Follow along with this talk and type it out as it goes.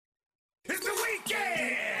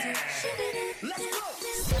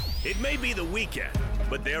It may be the weekend,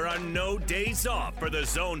 but there are no days off for the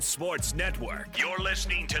Zone Sports Network. You're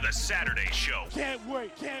listening to The Saturday Show. Can't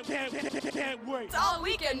wait. It's all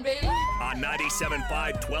weekend, baby. On 97.5,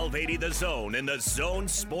 1280 The Zone and the Zone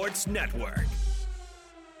Sports Network.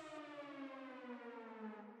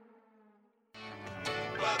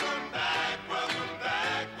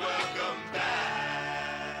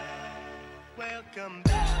 Welcome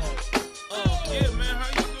back. Oh, yeah, man,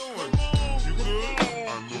 how you doing? You good?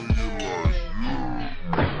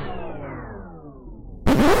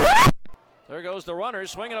 There goes the runner,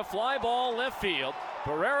 swinging a fly ball left field.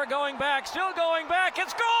 Pereira going back, still going back.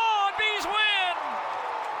 It's gone! Bees win!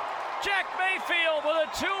 Jack Mayfield with a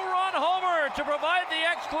two-run homer to provide the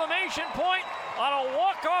exclamation point on a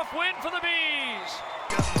walk-off win for the Bees.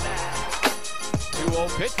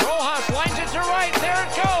 2-0 pitch. Rojas lines it to right. There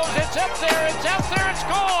it goes. It's up there. It's out there. It's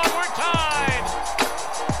gone. We're tied.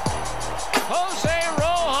 Jose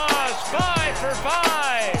Rojas, 5 for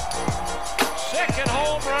 5. Second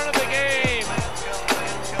home run of the game.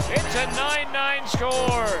 It's a 9-9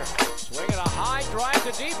 score. Swinging a high drive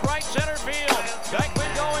to deep right center field.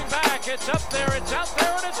 Beckman going back. It's up there. It's out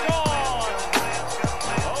there, and it's gone.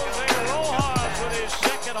 Jose Rojas with his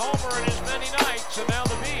second homer in as many nights, and now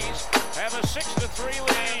the Bees have a 6-3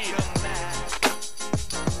 lead.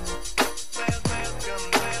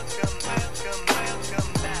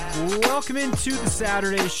 Welcome into the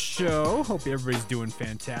Saturday Show. Hope everybody's doing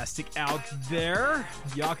fantastic out there.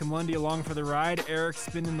 Jock and Lundy along for the ride. Eric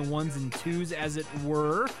spinning the ones and twos, as it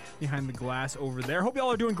were, behind the glass over there. Hope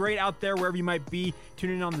y'all are doing great out there wherever you might be.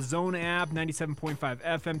 Tuning in on the Zone app, 97.5 FM,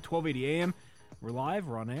 1280 AM. We're live,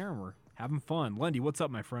 we're on air, and we're having fun. Lundy, what's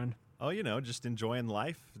up, my friend? Oh, just enjoying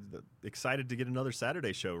life. Excited to get another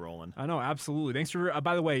Saturday show rolling. I know, absolutely. Thanks for,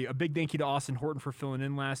 by the way, a big thank you to Austin Horton for filling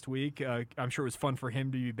in last week. I'm sure it was fun for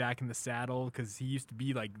him to be back in the saddle because he used to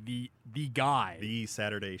be like the guy. The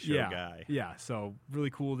Saturday show guy. Yeah, so really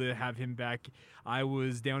cool to have him back. I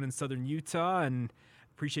was down in southern Utah and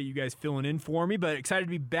appreciate you guys filling in for me, but excited to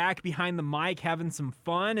be back behind the mic, having some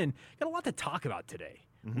fun, and got a lot to talk about today.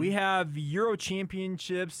 Mm-hmm. We have Euro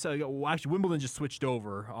Championships. Actually, Wimbledon just switched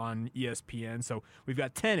over on ESPN, so we've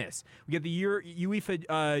got tennis. We got the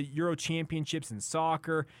UEFA Euro Championships in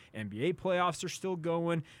soccer. NBA playoffs are still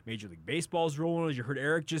going. Major League Baseball's rolling. As you heard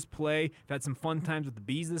Eric just play. We've had some fun times with the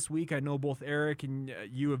Bees this week. I know both Eric and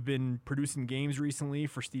you have been producing games recently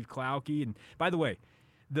for Steve Klauke. And by the way,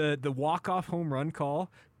 the walk-off home run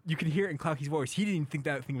call, you could hear it in Klauke's voice. He didn't even think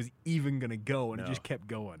that thing was even going to go, and it just kept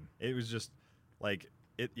going. It was just like...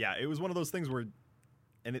 It was one of those things where,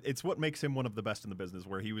 and it's what makes him one of the best in the business,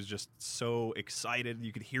 where he was just so excited.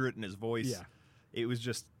 You could hear it in his voice. Yeah. It was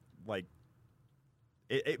just like,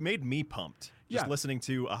 it made me pumped just listening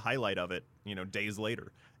to a highlight of it, days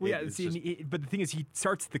later. Well, but the thing is, he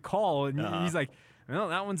starts the call, and he's like, well,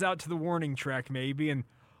 that one's out to the warning track maybe, and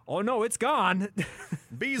oh no, it's gone.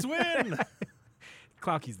 Bees win!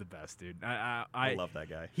 Klauke's the best, dude. I love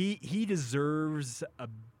that guy. He deserves a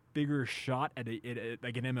bigger shot at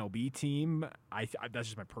like an MLB team. That's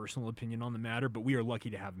just my personal opinion on the matter, but we are lucky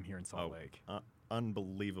to have him here in Salt Lake.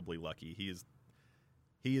 Unbelievably lucky.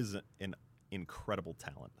 He is an incredible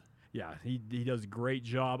talent. Yeah, he does a great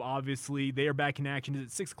job. Obviously, they are back in action. Is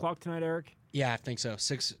it 6 o'clock tonight, Eric? Yeah, I think so.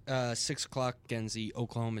 6 o'clock against the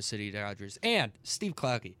Oklahoma City Dodgers. And Steve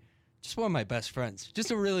Klauke, just one of my best friends.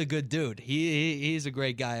 Just a really good dude. He's a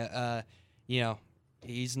great guy.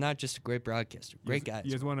 He's not just a great broadcaster. Great guy.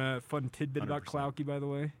 You guys want a fun tidbit 100%. About Klauke, by the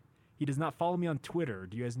way? He does not follow me on Twitter.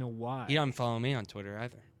 Do you guys know why? He doesn't follow me on Twitter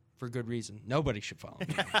either. For good reason. Nobody should follow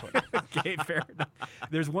me on Twitter. Okay, fair enough.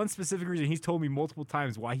 There's one specific reason. He's told me multiple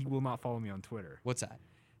times why he will not follow me on Twitter. What's that?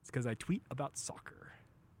 It's because I tweet about soccer.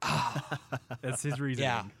 That's his reason.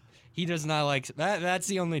 Yeah. He does not like that. That's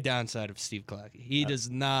the only downside of Steve Klauke. He does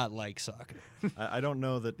not like soccer. I don't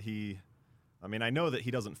know that he... I know that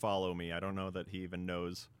he doesn't follow me. I don't know that he even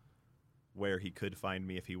knows where he could find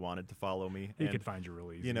me if he wanted to follow me. He could find you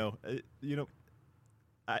really easy.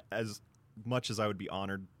 As much as I would be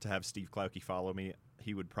honored to have Steve Klauke follow me,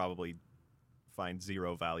 he would probably find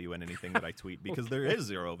zero value in anything that I tweet because there is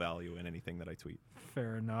zero value in anything that I tweet.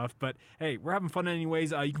 Fair enough. But, hey, we're having fun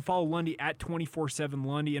anyways. You can follow Lundy at 24/7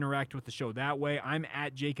 Lundy. Interact with the show that way. I'm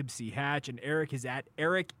at Jacob C. Hatch, and Eric is at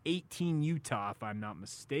Eric18 Utah, if I'm not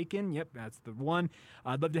mistaken. Yep, that's the one.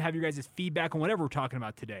 I'd love to have your guys' feedback on whatever we're talking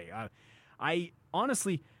about today. I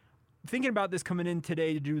honestly, thinking about this coming in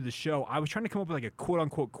today to do the show, I was trying to come up with like a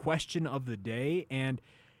quote-unquote question of the day, and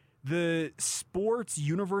The sports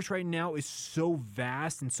universe right now is so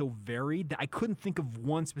vast and so varied that I couldn't think of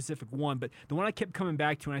one specific one, but the one I kept coming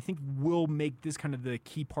back to, and I think will make this kind of the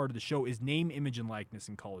key part of the show, is name, image, and likeness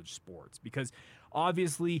in college sports. Because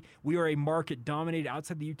obviously we are a market dominated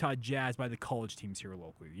outside the Utah Jazz by the college teams here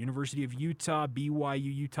locally. The University of Utah,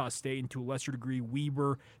 BYU, Utah State, and to a lesser degree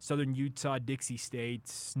Weber, Southern Utah, Dixie State,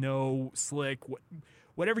 Snow, Slick,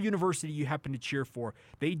 whatever university you happen to cheer for,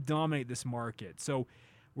 they dominate this market. So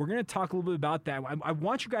we're going to talk a little bit about that. I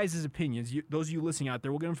want you guys' opinions, those of you listening out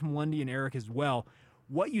there. We'll get them from Lundy and Eric as well.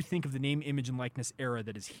 What you think of the name, image, and likeness era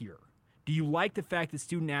that is here. Do you like the fact that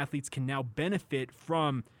student athletes can now benefit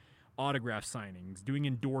from autograph signings, doing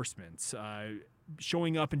endorsements,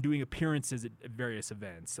 showing up and doing appearances at various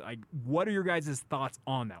events? What are your guys' thoughts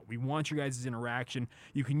on that? We want your guys' interaction.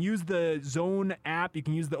 You can use the Zone app. You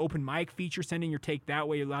can use the open mic feature, send in your take that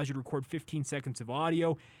way. It allows you to record 15 seconds of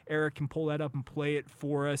audio. Eric can pull that up and play it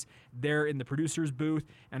for us there in the producer's booth.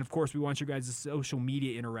 And, of course, we want your guys' social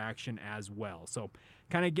media interaction as well. So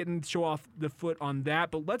kind of getting the show off the foot on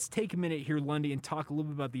that. But let's take a minute here, Lundy, and talk a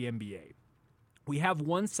little bit about the NBA. We have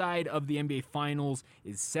one side of the NBA Finals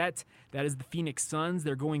is set. That is the Phoenix Suns.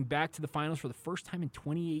 They're going back to the Finals for the first time in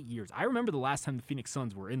 28 years. I remember the last time the Phoenix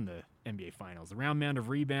Suns were in the NBA Finals. The round mound of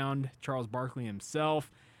rebound, Charles Barkley himself.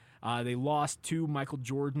 They lost to Michael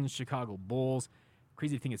Jordan's Chicago Bulls.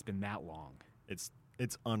 Crazy thing it's been that long. It's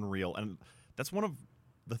unreal. And that's one of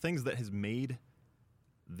the things that has made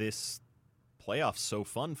this playoff so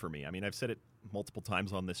fun for me. I mean, I've said it multiple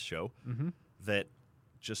times on this show that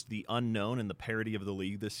just the unknown and the parity of the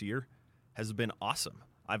league this year has been awesome.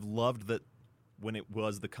 I've loved that when it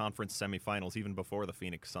was the conference semifinals, even before the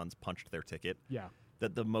Phoenix Suns punched their ticket,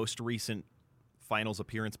 that the most recent finals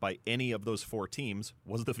appearance by any of those four teams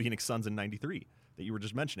was the Phoenix Suns in '93 that you were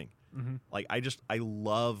just mentioning. Like, I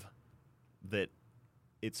love that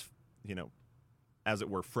it's, as it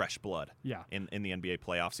were, fresh blood in the NBA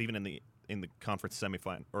playoffs, even in the conference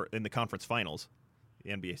semifinal or in the conference finals,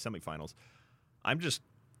 the NBA semifinals. I'm just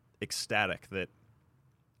ecstatic that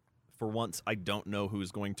for once I don't know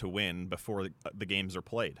who's going to win before the games are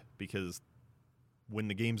played, because when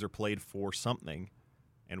the games are played for something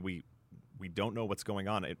and we don't know what's going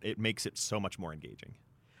on, it makes it so much more engaging.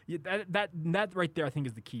 Yeah, that right there I think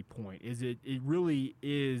is the key point. Is it really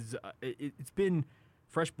is it's been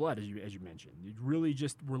fresh blood, as you mentioned. It really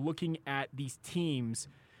just, we're looking at these teams.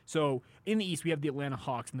 So in the East, we have the Atlanta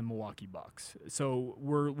Hawks and the Milwaukee Bucks. So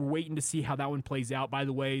we're waiting to see how that one plays out. By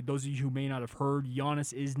the way, those of you who may not have heard,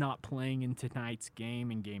 Giannis is not playing in tonight's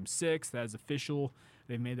game in Game 6. That is official.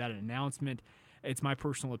 They've made that an announcement. It's my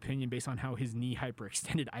personal opinion, based on how his knee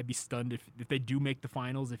hyperextended, I'd be stunned if they do make the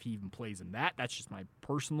finals, if he even plays in that. That's just my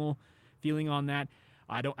personal feeling on that.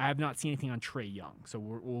 I have not seen anything on Trae Young, so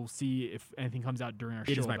we'll see if anything comes out during our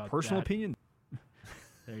show. It is my personal opinion.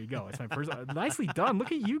 There you go. It's my personal. Nicely done.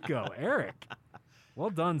 Look at you go, Eric.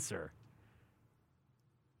 Well done, sir.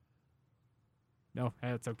 No,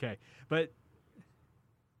 that's okay. But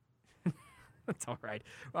that's all right.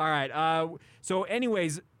 All right. So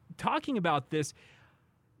anyways, talking about this,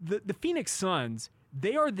 the Phoenix Suns,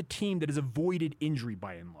 they are the team that has avoided injury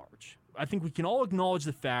by and large. I think we can all acknowledge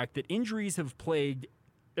the fact that injuries have plagued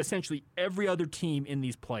essentially every other team in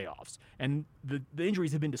these playoffs, and the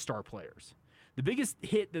injuries have been to star players. The biggest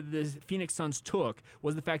hit that the Phoenix Suns took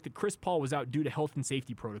was the fact that Chris Paul was out due to health and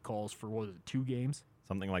safety protocols for, 2 games?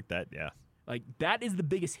 Something like that, yeah. Like, that is the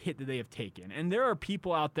biggest hit that they have taken. And there are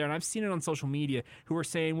people out there, and I've seen it on social media, who are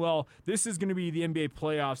saying, well, this is going to be the NBA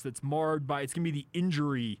playoffs that's marred by, it's going to be the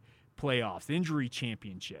injury playoffs, the injury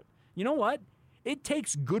championship. You know what? It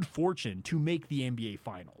takes good fortune to make the NBA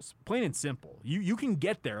Finals. Plain and simple. You can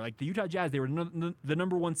get there. Like the Utah Jazz, they were the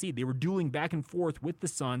number 1 seed. They were dueling back and forth with the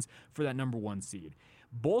Suns for that number 1 seed.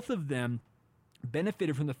 Both of them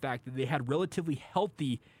benefited from the fact that they had relatively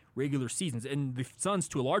healthy regular seasons, and the Suns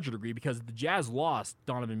to a larger degree, because the Jazz lost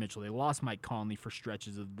Donovan Mitchell. They lost Mike Conley for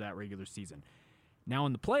stretches of that regular season. Now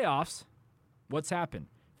in the playoffs, what's happened?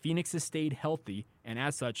 Phoenix has stayed healthy, and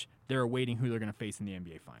as such, they're awaiting who they're going to face in the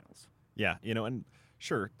NBA Finals. Yeah, and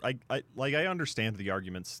sure, I understand the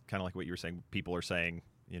arguments, kind of like what you were saying. People are saying,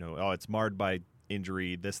 oh, it's marred by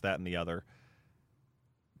injury, this, that, and the other.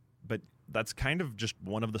 But that's kind of just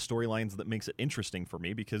one of the storylines that makes it interesting for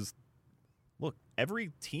me, because, look,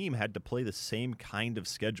 every team had to play the same kind of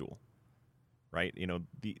schedule, right?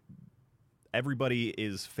 Everybody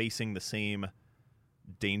is facing the same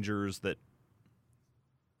dangers that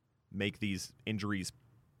make these injuries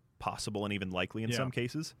possible and even likely in some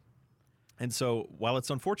cases. And so while it's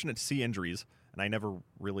unfortunate to see injuries, and I never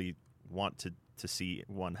really want to see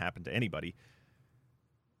one happen to anybody,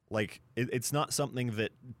 like it's not something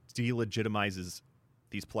that delegitimizes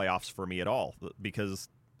these playoffs for me at all, because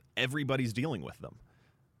everybody's dealing with them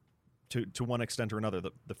to one extent or another.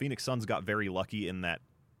 The Phoenix Suns got very lucky in that,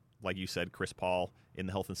 like you said, Chris Paul in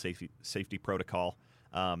the health and safety protocol.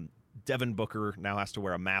 Devin Booker now has to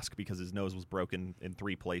wear a mask because his nose was broken in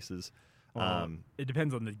 3 places. It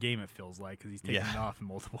depends on the game, it feels like, because he's taking it off in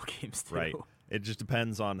multiple games too. Right. It just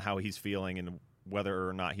depends on how he's feeling and whether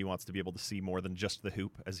or not he wants to be able to see more than just the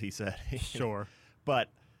hoop, as he said. Sure. But,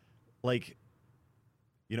 like,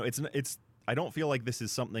 you know, it's. I don't feel like this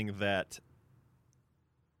is something that.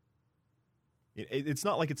 It's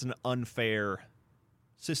not like it's an unfair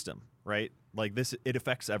system, right? Like it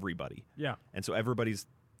affects everybody. Yeah. And so everybody's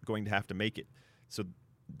going to have to make it. So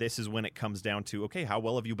this is when it comes down to, okay, how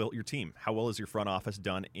well have you built your team? How well is your front office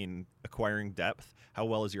done in acquiring depth? How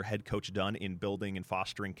well is your head coach done in building and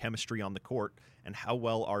fostering chemistry on the court? And how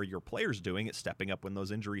well are your players doing at stepping up when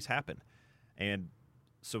those injuries happen? And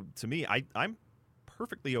so to me, I'm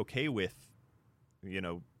perfectly okay with, you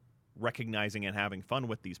know, recognizing and having fun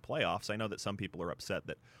with these playoffs. I know that some people are upset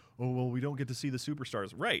that, oh, well, we don't get to see the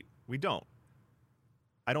superstars. Right, we don't.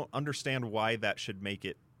 I don't understand why that should make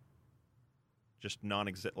it just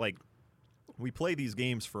non-existent. Like, we play these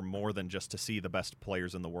games for more than just to see the best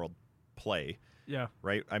players in the world play. Yeah.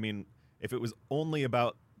 Right? I mean, if it was only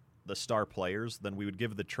about the star players, then we would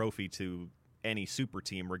give the trophy to any super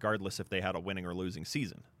team, regardless if they had a winning or losing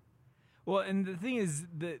season. Well, and the thing is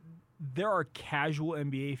that there are casual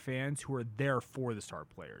NBA fans who are there for the star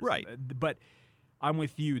players. Right. But I'm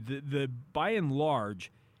with you. The by and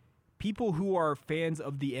large, people who are fans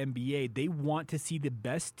of the NBA, they want to see the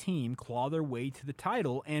best team claw their way to the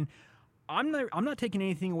title. And I'm not taking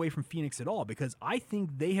anything away from Phoenix at all, because I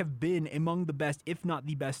think they have been among the best, if not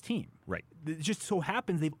the best team. Right. It just so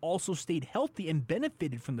happens they've also stayed healthy and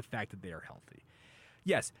benefited from the fact that they are healthy.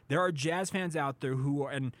 Yes, there are Jazz fans out there who are,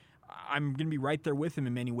 and I'm going to be right there with him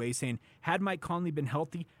in many ways, saying, had Mike Conley been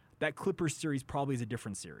healthy, that Clippers series probably is a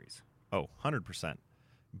different series. Oh, 100%.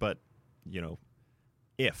 But, you know,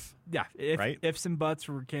 if. Yeah, right? Ifs and buts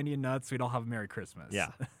for candy and nuts, we'd all have a Merry Christmas.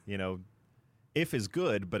 Yeah, you know, if is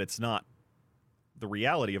good, but it's not the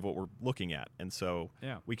reality of what we're looking at. And so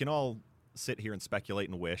we can all sit here and speculate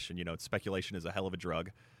and wish, and, you know, speculation is a hell of a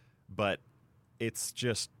drug. But it's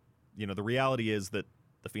just, you know, the reality is that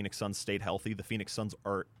the Phoenix Suns stayed healthy. The Phoenix Suns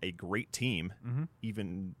are a great team,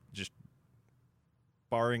 even just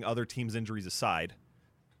barring other teams' injuries aside.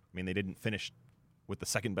 I mean, they didn't finish with the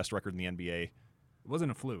second best record in the NBA. It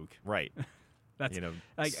wasn't a fluke. Right. That's, you know,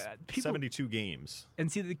 like, 72 games.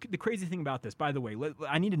 And see, the crazy thing about this, by the way,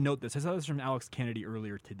 I need to note this. I saw this from Alex Kennedy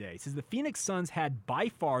earlier today. It says the Phoenix Suns had by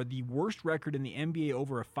far the worst record in the NBA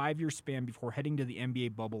over a 5-year span before heading to the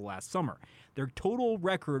NBA bubble last summer. Their total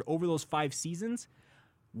record over those 5 seasons,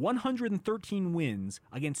 113 wins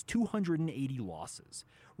against 280 losses.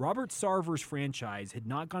 Robert Sarver's franchise had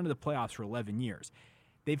not gone to the playoffs for 11 years.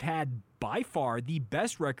 They've had by far the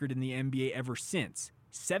best record in the NBA ever since.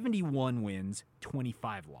 71 wins,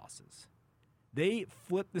 25 losses. They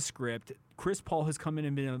flipped the script. Chris Paul has come in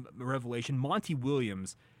and been a revelation. Monty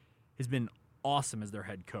Williams has been awesome as their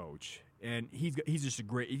head coach. And he's just a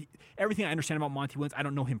great everything I understand about Monty Williams, I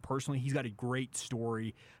don't know him personally. He's got a great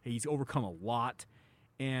story. He's overcome a lot.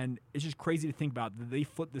 And it's just crazy to think about that they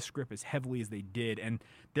flipped the script as heavily as they did. And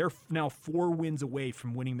they're now 4 wins away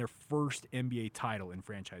from winning their first NBA title in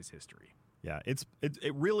franchise history. Yeah, it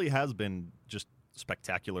really has been just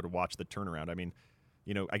spectacular to watch the turnaround. I mean,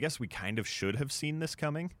 you know, I guess we kind of should have seen this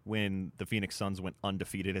coming when the Phoenix Suns went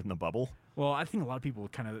undefeated in the bubble. Well, I think a lot of people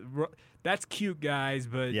kind of, that's cute, guys,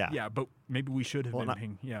 but but maybe we should have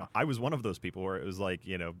been. I was one of those people where it was like,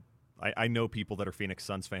 you know, I know people that are Phoenix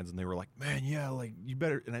Suns fans, and they were like, man, yeah, like, you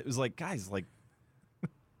better. And it was like, guys, like,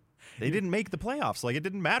 they didn't make the playoffs. Like, it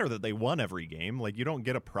didn't matter that they won every game. Like, you don't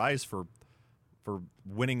get a prize for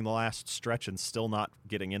winning the last stretch and still not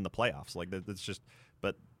getting in the playoffs. Like, that's just.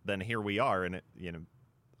 But then here we are, and it, you know,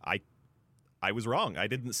 I was wrong. I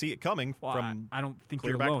didn't see it coming. I don't think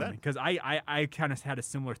clear you're back alone, then. because I kind of had a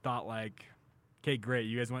similar thought. Like, okay, great,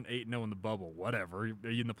 you guys went 8-0 in the bubble. Whatever. Are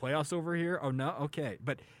you in the playoffs over here? Oh no, okay,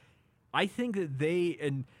 but. I think that they,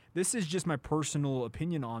 and this is just my personal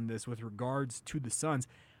opinion on this with regards to the Suns,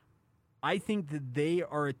 I think that they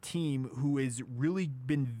are a team who has really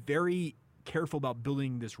been very careful about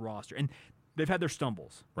building this roster. And they've had their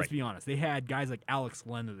stumbles, let's be honest. They had guys like Alex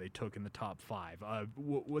Len that they took in the top 5.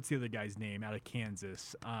 What's the other guy's name out of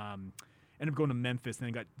Kansas? Ended up going to Memphis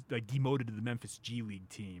and then got demoted to the Memphis G League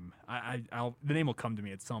team. The name will come to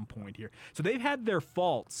me at some point here. So they've had their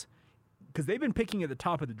faults, because they've been picking at the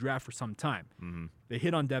top of the draft for some time. Mm-hmm. They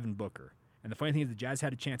hit on Devin Booker. And the funny thing is the Jazz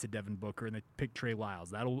had a chance at Devin Booker, and they picked Trey Lyles.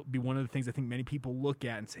 That'll be one of the things I think many people look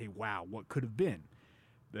at and say, wow, what could have been?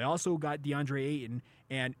 They also got DeAndre Ayton,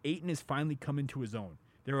 and Ayton has finally come into his own.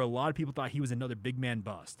 There were a lot of people thought he was another big man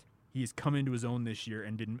bust. He has come into his own this year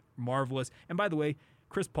and been marvelous. And by the way,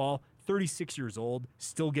 Chris Paul, 36 years old,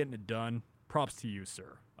 still getting it done. Props to you,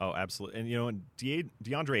 sir. Oh, absolutely. And,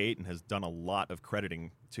 DeAndre Ayton has done a lot of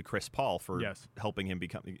crediting to Chris Paul for helping him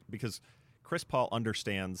become, because Chris Paul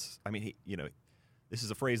understands. I mean, this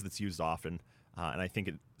is a phrase that's used often, and I think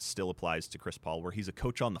it still applies to Chris Paul, where he's a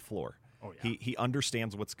coach on the floor. Oh, yeah. He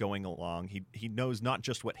understands what's going along. He knows not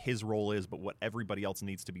just what his role is, but what everybody else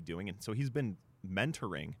needs to be doing. And so he's been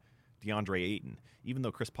mentoring DeAndre Ayton, even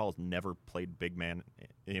though Chris Paul's never played big man.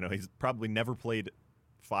 He's probably never played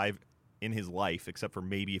 5 in his life, except for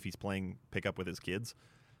maybe if he's playing pickup with his kids.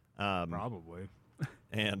 Probably.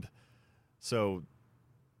 And so,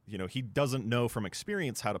 he doesn't know from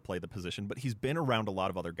experience how to play the position, but he's been around a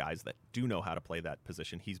lot of other guys that do know how to play that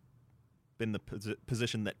position. He's been the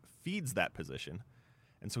position that feeds that position.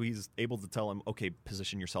 And so he's able to tell him, okay,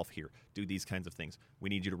 position yourself here. Do these kinds of things. We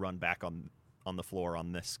need you to run back on the floor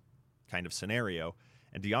on this kind of scenario.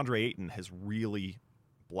 And DeAndre Ayton has really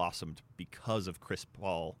blossomed because of Chris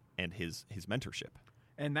Paul and his mentorship.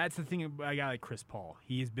 And that's the thing about a guy like Chris Paul.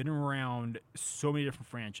 He has been around so many different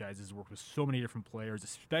franchises, worked with so many different players,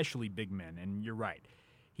 especially big men. And you're right.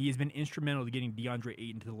 He has been instrumental to getting DeAndre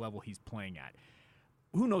Ayton to the level he's playing at.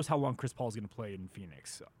 Who knows how long Chris Paul is going to play in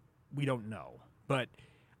Phoenix? We don't know. But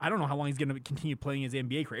I don't know how long he's going to continue playing his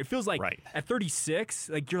NBA career. It feels like at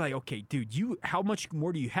 36, you're like, okay, dude, how much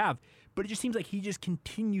more do you have? But it just seems like he just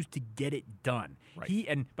continues to get it done. Right.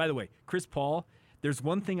 And by the way, Chris Paul, there's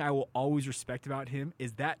one thing I will always respect about him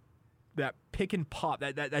is that pick and pop,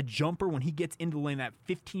 that jumper when he gets into the lane, that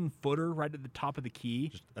 15-footer right at the top of the key.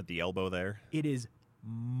 Just at the elbow there. It is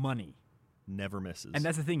money. Never misses. And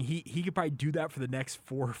that's the thing. He could probably do that for the next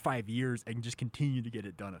 4 or 5 years and just continue to get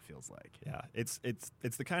it done, it feels like. Yeah, it's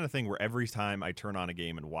the kind of thing where every time I turn on a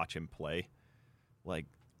game and watch him play,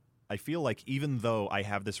 I feel like even though I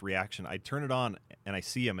have this reaction, I turn it on and I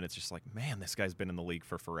see him and it's just like, man, this guy's been in the league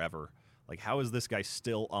for forever. How is this guy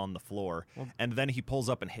still on the floor? Well, and then he pulls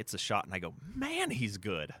up and hits a shot and I go, man, he's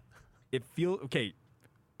good. It feels okay.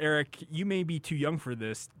 Eric, you may be too young for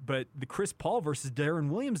this, but the Chris Paul versus Darren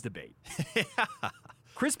Williams debate.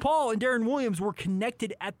 Chris Paul and Darren Williams were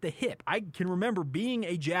connected at the hip. I can remember being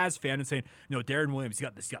a Jazz fan and saying, Darren Williams, he's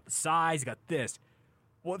got this, he's got the size, he's got this.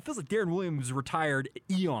 Well, it feels like Darren Williams retired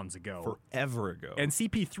eons ago. Forever ago. And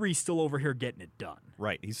CP3's still over here getting it done.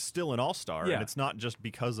 Right. He's still an all-star, and it's not just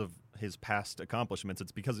because of his past accomplishments.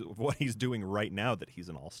 It's because of what he's doing right now that he's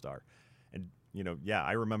an all-star. And,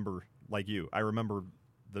 I remember, like you,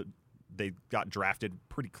 they got drafted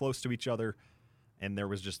pretty close to each other, and there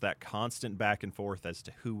was just that constant back and forth as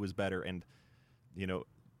to who was better. And,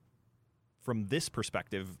 from this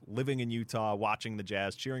perspective, living in Utah, watching the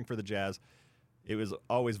Jazz, cheering for the Jazz, it was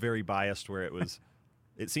always very biased where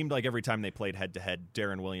it seemed like every time they played head-to-head,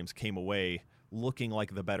 Darren Williams came away looking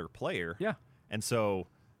like the better player. Yeah. And so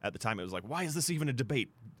at the time it was like, why is this even a debate?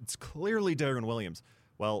 It's clearly Darren Williams.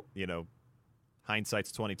 Well,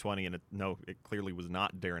 hindsight's 20/20, and it clearly was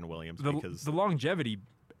not Darren Williams because the longevity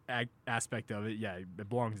aspect of it, it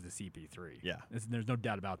belongs to CP3. Yeah, there's no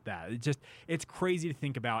doubt about that. It's crazy to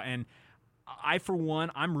think about, and I, for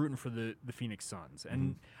one, I'm rooting for the Phoenix Suns,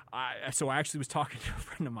 and I actually was talking to a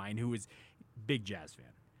friend of mine who was a big Jazz fan,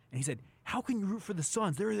 and he said, "How can you root for the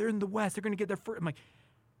Suns? They're in the West. They're going to get their first." I'm like,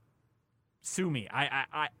 sue me.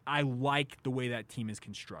 I like the way that team is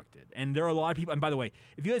constructed. And there are a lot of people, and by the way,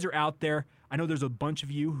 if you guys are out there, I know there's a bunch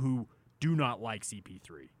of you who do not like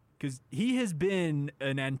CP3 because he has been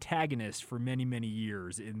an antagonist for many, many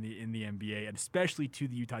years in the NBA, and especially to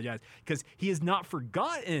the Utah Jazz, because he has not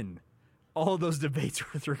forgotten all of those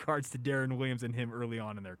debates with regards to Darren Williams and him early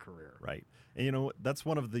on in their career. Right. And that's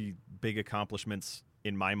one of the big accomplishments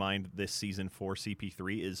in my mind this season for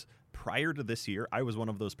CP3 is prior to this year, I was one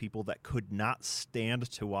of those people that could not stand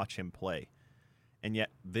to watch him play. And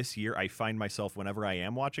yet this year I find myself whenever I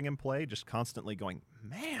am watching him play just constantly going,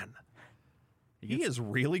 man, he is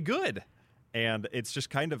really good. And it's just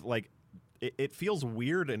kind of like it feels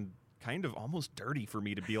weird and kind of almost dirty for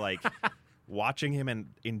me to be like watching him and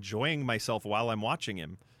enjoying myself while I'm watching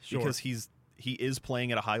him because he is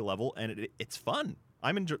playing at a high level and it's fun.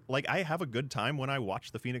 I have a good time when I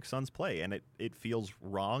watch the Phoenix Suns play, and it feels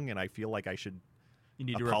wrong, and I feel like I should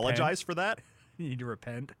apologize for that. You need to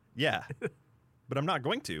repent. Yeah, but I'm not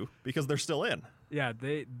going to because they're still in. Yeah,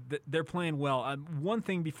 they're playing well. One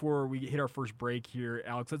thing before we hit our first break here,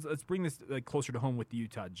 Alex, let's bring this closer to home with the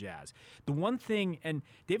Utah Jazz. The one thing, and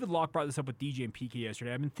David Locke brought this up with DJ and PK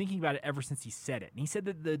yesterday. I've been thinking about it ever since he said it. And he said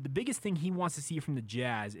that the biggest thing he wants to see from the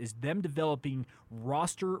Jazz is them developing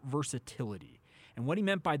roster versatility. And what he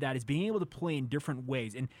meant by that is being able to play in different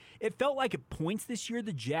ways. And it felt like at points this year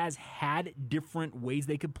the Jazz had different ways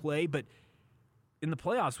they could play, but in the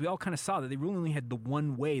playoffs, we all kind of saw that they really only had the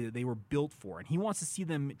one way that they were built for. And he wants to see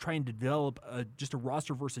them try and develop just a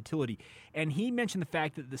roster versatility. And he mentioned the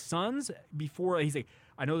fact that the Suns, before, he's like,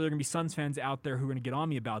 I know there are going to be Suns fans out there who are going to get on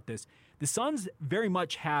me about this. The Suns very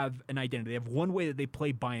much have an identity. They have one way that they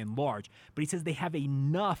play by and large. But he says they have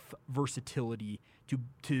enough versatility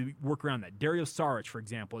to work around that. Dario Saric, for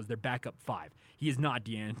example, is their backup 5. He is not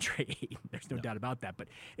DeAndre Ayton. There's no doubt about that. But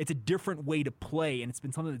it's a different way to play, and it's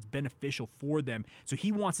been something that's beneficial for them. So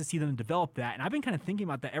he wants to see them develop that. And I've been kind of thinking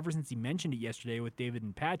about that ever since he mentioned it yesterday with David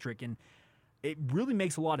and Patrick. And it really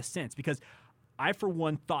makes a lot of sense because I, for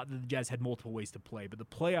one, thought that the Jazz had multiple ways to play. But the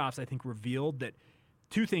playoffs, I think, revealed that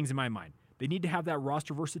two things in my mind. They need to have that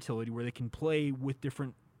roster versatility where they can play with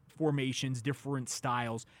different formations, different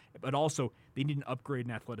styles, but also they need an upgrade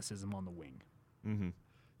in athleticism on the wing. Mm-hmm.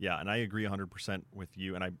 Yeah, and I agree 100% with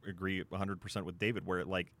you, and I agree 100% with David, where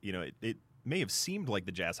it may have seemed like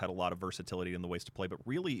the Jazz had a lot of versatility in the ways to play, but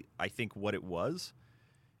really I think what it was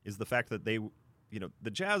is the fact that the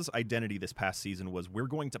Jazz identity this past season was we're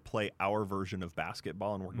going to play our version of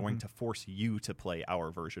basketball, and we're going to force you to play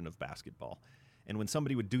our version of basketball. And when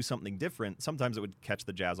somebody would do something different, sometimes it would catch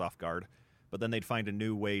the Jazz off guard, but then they'd find a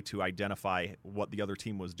new way to identify what the other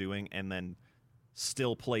team was doing and then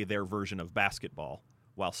still play their version of basketball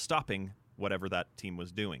while stopping whatever that team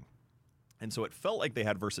was doing. And so it felt like they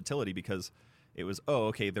had versatility because it was,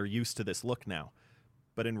 they're used to this look now.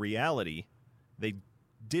 But in reality, they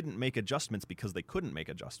didn't make adjustments because they couldn't make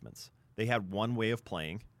adjustments. They had one way of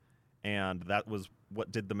playing, and that was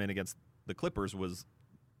what did them in against the Clippers was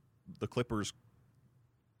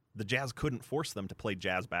the Jazz couldn't force them to play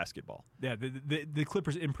Jazz basketball. Yeah, the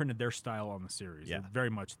Clippers imprinted their style on the series. Yeah. Very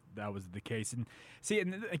much that was the case. And see,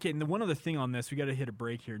 and again, the one other thing on this, we got to hit a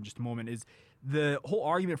break here in just a moment, is the whole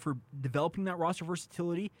argument for developing that roster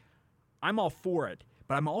versatility. I'm all for it,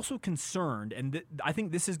 but I'm also concerned, and I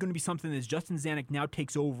think this is going to be something as Justin Zanuck now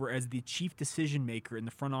takes over as the chief decision maker in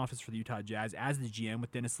the front office for the Utah Jazz, as the GM,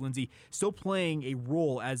 with Dennis Lindsey still playing a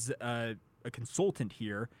role as a consultant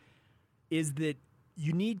here, is that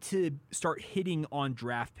you need to start hitting on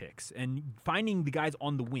draft picks and finding the guys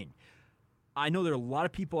on the wing. I know there are a lot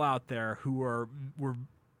of people out there who were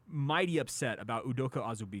mighty upset about Udoka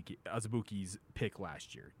Azubuike's pick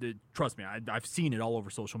last year. Trust me, I've seen it all over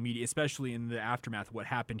social media, especially in the aftermath of what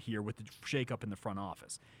happened here with the shakeup in the front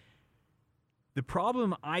office. The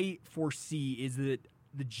problem I foresee is that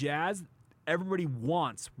the Jazz, everybody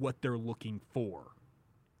wants what they're looking for.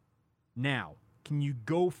 Now, can you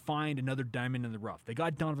go find another diamond in the rough? They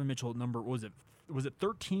got Donovan Mitchell at number, was it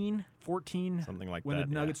 13, 14? Something like when that,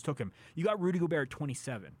 the Nuggets took him. You got Rudy Gobert at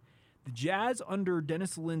 27. The Jazz under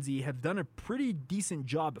Dennis Lindsey have done a pretty decent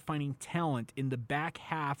job at finding talent in the back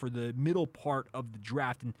half or the middle part of the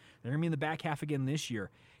draft, and they're going to be in the back half again this year.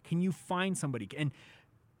 Can you find somebody? And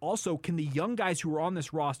also, can the young guys who are on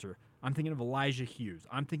this roster, I'm thinking of Elijah Hughes.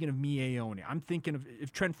 I'm thinking of Mie Aoni. I'm thinking of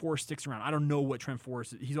if Trent Forrest sticks around. I don't know what Trent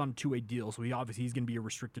Forrest is. He's on a two-way deal, so he's going to be a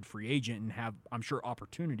restricted free agent and have, I'm sure,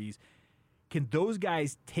 opportunities. Can those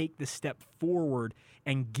guys take the step forward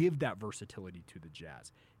and give that versatility to the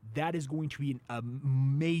Jazz? That is going to be a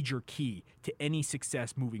major key to any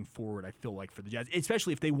success moving forward, I feel like, for the Jazz,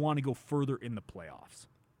 especially if they want to go further in the playoffs.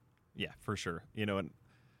 Yeah, for sure.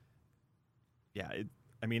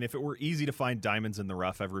 If it were easy to find diamonds in the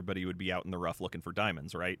rough, everybody would be out in the rough looking for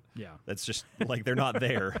diamonds, right? Yeah. That's just like they're not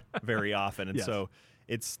there very often. And yes. So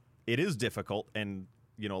it is difficult. And,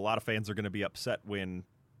 a lot of fans are going to be upset when,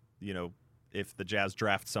 if the Jazz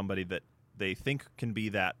draft somebody that they think can be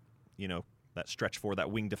that, that stretch for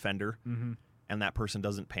that wing defender, and that person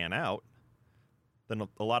doesn't pan out, then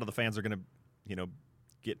a lot of the fans are going to,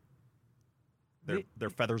 get their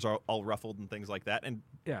feathers are all ruffled and things like that. And,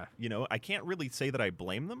 yeah, I can't really say that I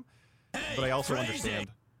blame them, but I also understand.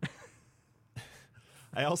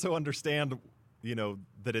 I also understand,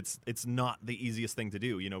 that it's not the easiest thing to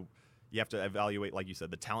do. You have to evaluate, like you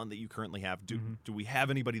said, the talent that you currently have. Do we have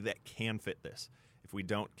anybody that can fit this? If we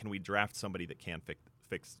don't, can we draft somebody that can fit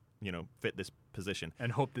this position?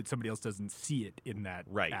 And hope that somebody else doesn't see it in that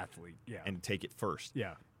athlete. Yeah. And take it first.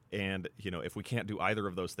 Yeah. And, if we can't do either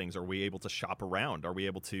of those things, are we able to shop around? Are we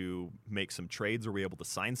able to make some trades? Are we able to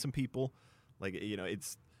sign some people? Like,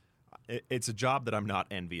 it's a job that I'm not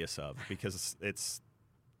envious of because it's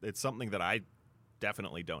something that I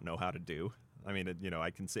definitely don't know how to do. I mean,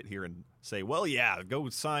 I can sit here and say, well, yeah, go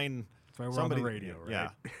sign That's why we're somebody. on the radio, right? Yeah.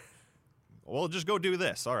 Well, just go do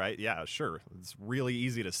this. All right. Yeah, sure. It's really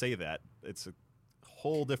easy to say that. It's a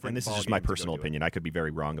whole different. And this is just my personal opinion. I could be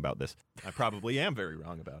very wrong about this. I probably am very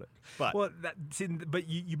wrong about it. But but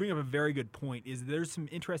you bring up a very good point. Is there's some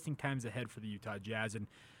interesting times ahead for the Utah Jazz, and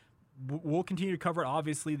we'll continue to cover it.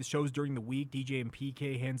 Obviously, the shows during the week, DJ and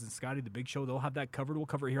PK, Hans and Scotty, the big show, they'll have that covered. We'll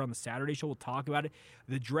cover it here on the Saturday show. We'll talk about it.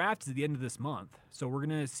 The draft is at the end of this month, so we're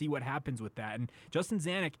going to see what happens with that. And Justin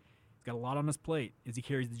Zanuck, he's got a lot on his plate as he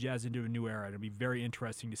carries the Jazz into a new era. It'll be very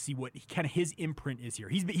interesting to see what kind of his imprint is here.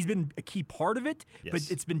 He's been a key part of it, yes. But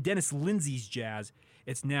it's been Dennis Lindsey's Jazz.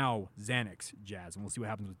 It's now Zanuck's Jazz, and we'll see what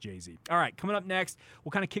happens with Jay-Z. All right, coming up next, we'll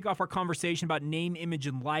kind of kick off our conversation about name, image,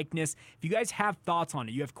 and likeness. If you guys have thoughts on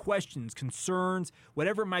it, you have questions, concerns,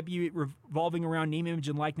 whatever it might be revolving around name, image,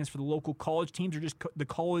 and likeness for the local college teams or just the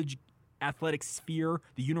college athletic sphere,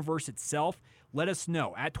 the universe itself, let us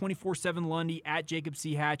know at 24/7 Lundy, at Jacob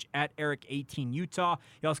C. Hatch, at Eric18 Utah.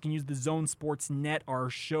 You also can use the Zone Sports Net, our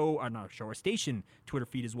station Twitter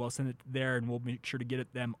feed as well. Send it there, and we'll make sure to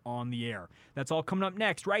get them on the air. That's all coming up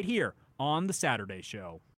next right here on the Saturday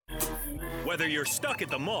Show. Whether you're stuck at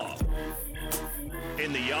the mall,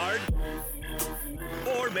 in the yard,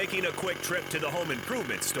 or making a quick trip to the home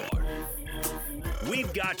improvement store,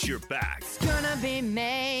 we've got your back. It's gonna be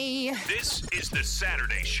May. This is the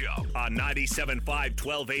Saturday Show on 97.5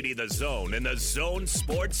 1280 The Zone and the Zone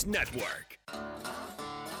Sports Network.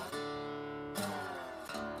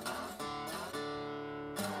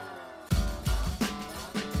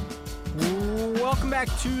 Welcome back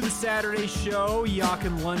to the Saturday Show. Yak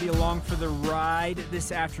and Lundy along for the ride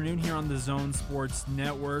this afternoon here on the Zone Sports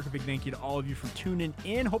Network. A big thank you to all of you for tuning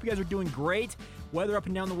in. Hope you guys are doing great. Weather up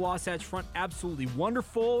and down the Wasatch Front, absolutely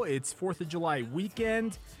wonderful. It's 4th of July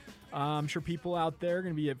weekend. I'm sure people out there are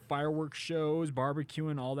going to be at fireworks shows,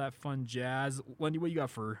 barbecuing, all that fun jazz. Lundy, what you got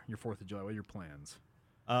for your 4th of July? What are your plans?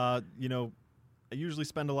 I usually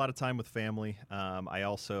spend a lot of time with family. I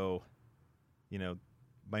also,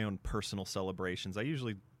 my own personal celebrations. I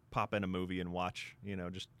usually pop in a movie and watch,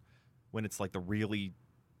 just when it's like the really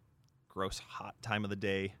gross hot time of the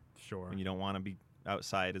day. Sure. And you don't want to be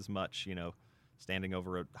outside as much, standing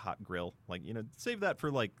over a hot grill. Like, save that for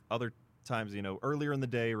like other times, earlier in the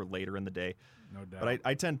day or later in the day. No doubt. But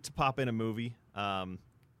I tend to pop in a movie.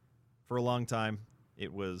 For a long time,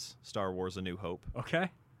 it was Star Wars: A New Hope. Okay.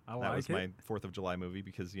 That was my 4th of July movie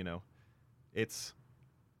because, it's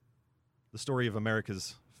the story of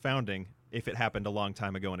America's founding if it happened a long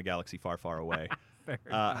time ago in a galaxy far, far away.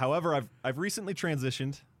 However, I've recently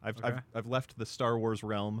transitioned. I've left the Star Wars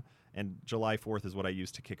realm, and July 4th is what I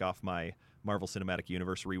use to kick off my Marvel Cinematic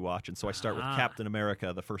Universe rewatch. And so I start with Captain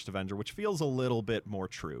America, the First Avenger, which feels a little bit more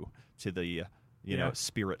true to the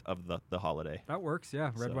spirit of the holiday. That works, yeah.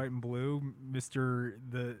 Red, white, and blue, I'm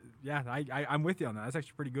with you on that. That's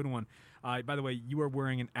actually a pretty good one. By the way, you are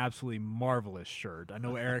wearing an absolutely marvelous shirt. I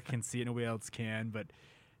know Eric can see it, nobody else can, but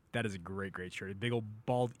that is a great, great shirt. A big old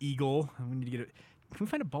bald eagle. We need to get it. Can we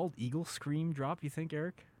find a bald eagle scream drop, you think,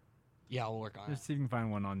 Eric? Yeah, I'll work on it. Let's see if we can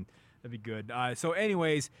find one on. That'd be good. So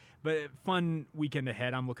anyways, but fun weekend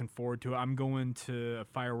ahead. I'm looking forward to it. I'm going to a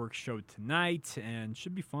fireworks show tonight, and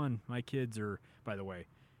should be fun. My kids are, by the way,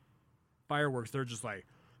 fireworks, they're just like,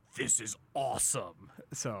 this is awesome.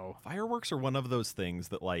 So fireworks are one of those things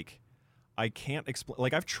that, like, I can't explain.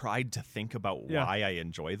 Like, I've tried to think about why I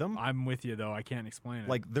enjoy them. I'm with you, though. I can't explain it.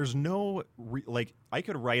 Like, there's no I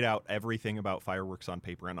could write out everything about fireworks on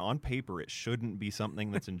paper, and on paper it shouldn't be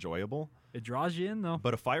something that's enjoyable. It draws you in, though.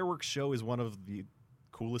 But a fireworks show is one of the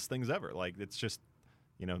coolest things ever. Like, it's just,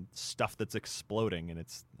 stuff that's exploding, and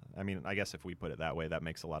it's, I guess if we put it that way, that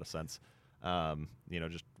makes a lot of sense.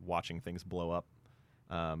 Just watching things blow up.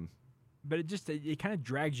 But it kind of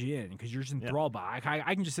drags you in because you're just enthralled by it.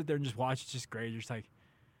 I can just sit there and just watch. It's just great. You're just like,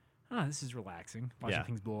 this is relaxing. Watching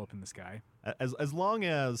things blow up in the sky. As long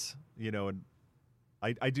as,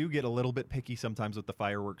 I do get a little bit picky sometimes with the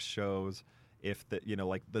fireworks shows if the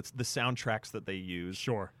soundtracks that they use.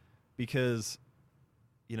 Sure. Because,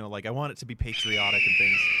 I want it to be patriotic and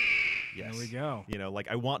things. Yes. There we go.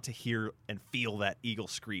 I want to hear and feel that eagle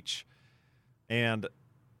screech. And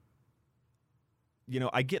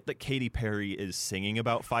I get that Katy Perry is singing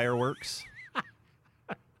about fireworks,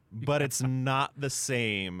 but it's not the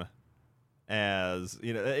same as,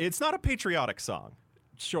 it's not a patriotic song.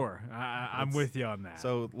 Sure, I'm with you on that.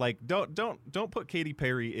 So, don't put Katy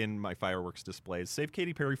Perry in my fireworks displays. Save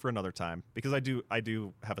Katy Perry for another time because I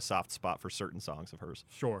do have a soft spot for certain songs of hers.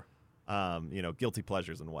 Sure. guilty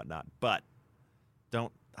pleasures and whatnot. But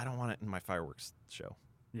I don't want it in my fireworks show.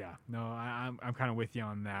 Yeah, no, I'm kind of with you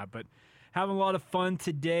on that. But having a lot of fun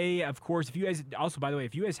today. Of course, if you guys also, by the way,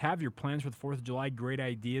 if you guys have your plans for the 4th of July, great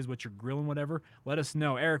ideas, what you're grilling, whatever, let us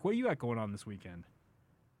know. Eric, what do you got going on this weekend?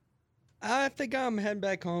 I think I'm heading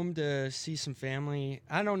back home to see some family.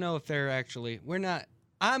 I don't know if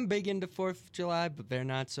I'm big into 4th of July, but they're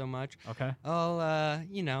not so much. Okay. I'll, I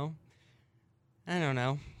don't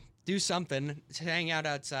know, do something, hang out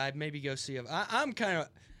outside, maybe go see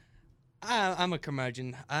I'm a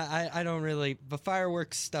curmudgeon. I don't really, the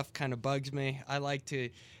fireworks stuff kind of bugs me. I like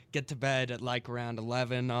to get to bed at like around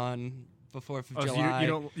 11 on the 4th of July.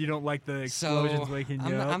 So you don't like the explosions waking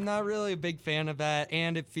you up? I'm not really a big fan of that,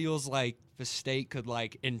 and it feels like the state could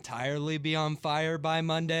like entirely be on fire by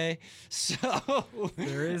Monday. So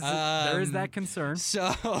there is that concern.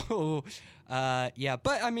 So yeah,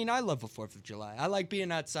 but I mean, I love the 4th of July. I like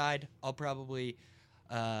being outside. I'll probably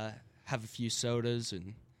have a few sodas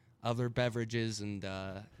and other beverages and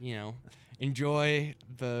enjoy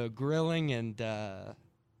the grilling and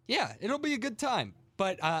yeah, it'll be a good time.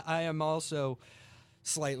 But I am also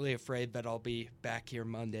slightly afraid that I'll be back here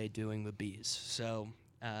Monday doing the bees. So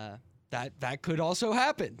that could also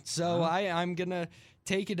happen. So I'm going to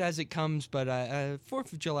take it as it comes. But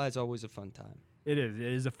 4th of July is always a fun time. It is. It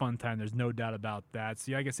is a fun time. There's no doubt about that.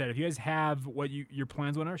 So, like I said, if you guys have what your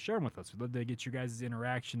plans were, share them with us. We'd love to get your guys'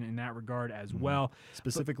 interaction in that regard as well.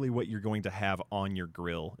 Specifically, what you're going to have on your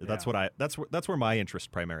grill. That's that's where my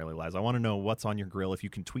interest primarily lies. I want to know what's on your grill. If you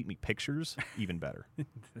can tweet me pictures, even better.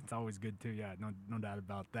 That's always good too. Yeah, no doubt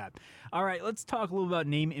about that. All right, let's talk a little about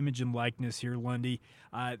name, image, and likeness here, Lundy.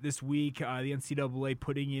 This week, the NCAA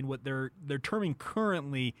putting in what they're terming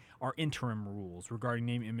currently are interim rules regarding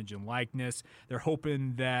name, image, and likeness. They're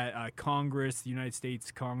hoping that Congress, the United States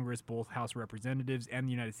Congress, both House of Representatives and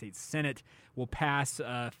the United States Senate will pass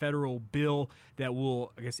a federal bill that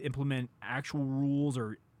will, I guess, implement actual rules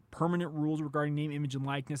or permanent rules regarding name, image, and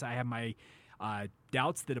likeness. I have my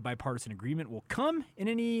doubts that a bipartisan agreement will come in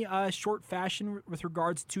any short fashion with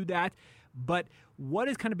regards to that. But what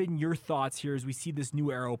has kind of been your thoughts here as we see this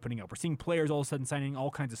new era opening up? We're seeing players all of a sudden signing all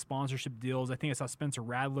kinds of sponsorship deals. I think I saw Spencer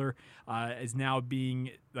Rattler is now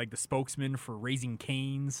being like the spokesman for Raising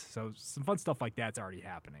Cane's. So some fun stuff like that's already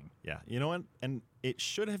happening. Yeah, you know what? And it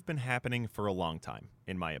should have been happening for a long time,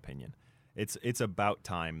 in my opinion. It's about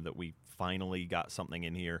time that we finally got something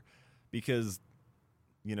in here because,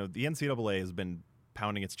 the NCAA has been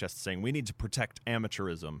pounding its chest saying we need to protect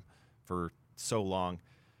amateurism for so long.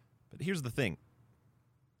 But here's the thing.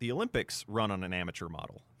 The Olympics run on an amateur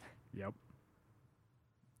model. Yep.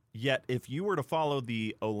 Yet, if you were to follow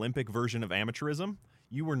the Olympic version of amateurism,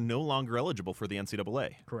 you were no longer eligible for the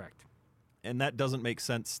NCAA. Correct. And that doesn't make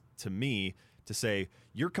sense to me to say,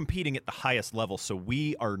 you're competing at the highest level, so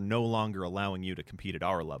we are no longer allowing you to compete at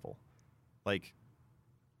our level. Like,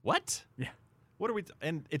 what? Yeah. What are we...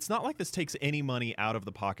 And it's not like this takes any money out of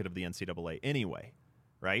the pocket of the NCAA anyway,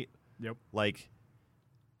 right? Yep. Like...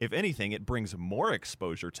 If anything, it brings more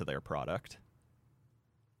exposure to their product,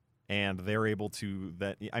 and they're able to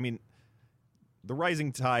the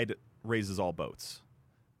rising tide raises all boats.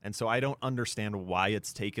 And so I don't understand why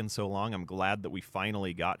it's taken so long. I'm glad that we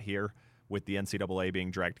finally got here with the NCAA being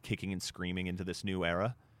dragged kicking and screaming into this new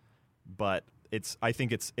era. But I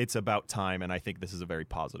think it's about time, and I think this is a very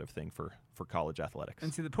positive thing for college athletics.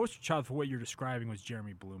 And see, the poster child for what you're describing was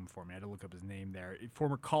Jeremy Bloom for me. I had to look up his name there.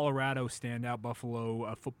 Former Colorado standout,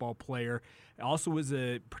 Buffalo football player. Also was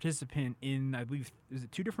a participant in, I believe, is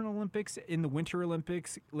it 2 different Olympics? In the Winter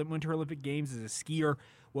Olympic Games as a skier.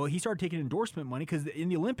 Well, he started taking endorsement money because in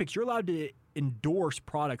the Olympics, you're allowed to endorse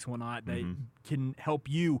products and whatnot that can help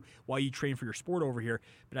you while you train for your sport over here.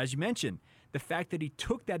 But as you mentioned, the fact that he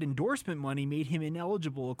took that endorsement money made him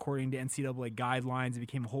ineligible according to NCAA guidelines. It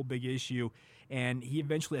became a whole big issue, and he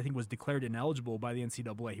eventually, I think, was declared ineligible by the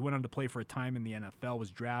NCAA. He went on to play for a time in the NFL,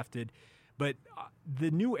 was drafted. But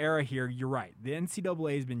the new era here, you're right. The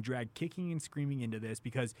NCAA has been dragged kicking and screaming into this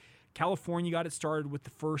because California got it started with the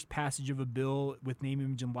first passage of a bill with name,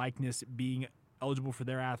 image, and likeness being eligible for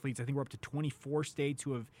their athletes. I think we're up to 24 states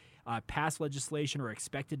who have passed legislation or are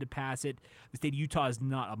expected to pass it. The state of Utah is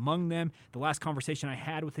not among them. The last conversation I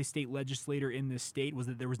had with a state legislator in this state was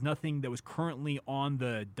that there was nothing that was currently on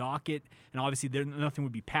the docket, and obviously nothing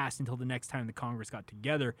would be passed until the next time the Congress got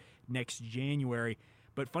together next January.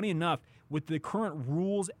 But funny enough, with the current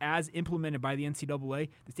rules as implemented by the NCAA,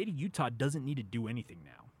 the state of Utah doesn't need to do anything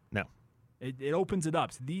now. No. It opens it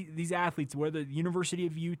up. So these athletes, whether the University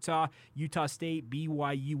of Utah, Utah State,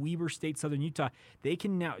 BYU, Weber State, Southern Utah, they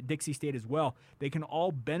can now, Dixie State as well, they can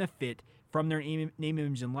all benefit from their name,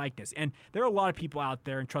 image, and likeness. And there are a lot of people out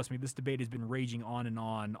there, and trust me, this debate has been raging on and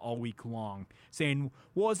on all week long, saying,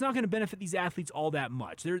 well, it's not going to benefit these athletes all that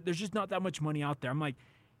much. There's just not that much money out there. I'm like,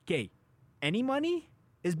 okay, any money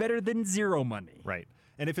is better than zero money. Right.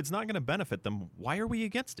 And if it's not going to benefit them, why are we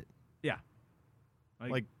against it? Yeah.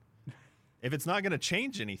 Like if it's not going to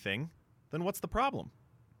change anything, then what's the problem?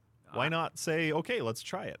 Why not say, okay, let's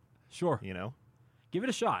try it? Sure. You know? Give it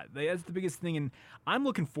a shot. That's the biggest thing, and I'm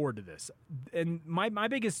looking forward to this. And my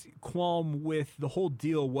biggest qualm with the whole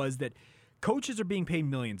deal was that coaches are being paid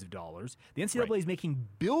millions of dollars. The NCAA is making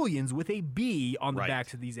billions with a B on the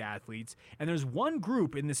backs of these athletes. And there's one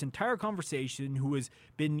group in this entire conversation who has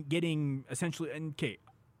been getting essentially, and okay,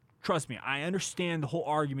 trust me, I understand the whole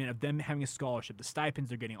argument of them having a scholarship, the stipends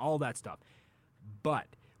they're getting, all that stuff.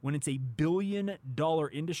 But when it's a billion-dollar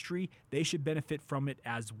industry, they should benefit from it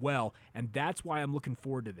as well. And that's why I'm looking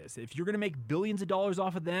forward to this. If you're going to make billions of dollars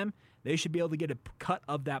off of them, they should be able to get a cut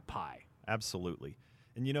of that pie. Absolutely.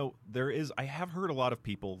 And, I have heard a lot of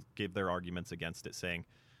people give their arguments against it, saying,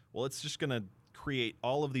 well, it's just going to create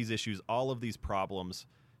all of these issues, all of these problems.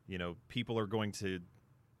 People are going to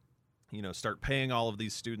start paying all of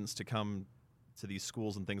these students to come to these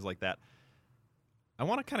schools and things like that. I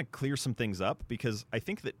want to kind of clear some things up because I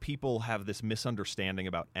think that people have this misunderstanding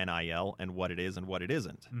about NIL and what it is and what it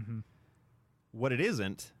isn't. Mm-hmm. What it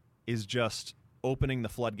isn't is just opening the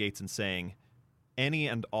floodgates and saying any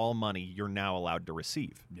and all money you're now allowed to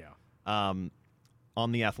receive. Yeah. On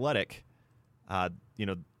The Athletic,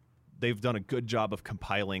 they've done a good job of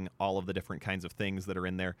compiling all of the different kinds of things that are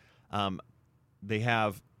in there. They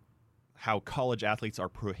have how college athletes are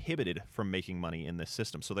prohibited from making money in this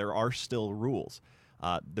system. So there are still rules.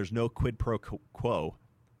 There's no quid pro quo,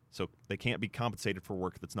 so they can't be compensated for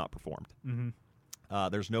work that's not performed. Mm-hmm.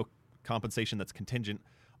 There's no compensation that's contingent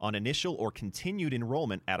on initial or continued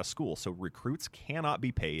enrollment at a school. So recruits cannot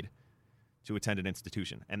be paid to attend an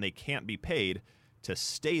institution, and they can't be paid to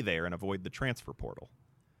stay there and avoid the transfer portal.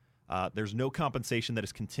 There's no compensation that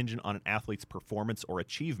is contingent on an athlete's performance or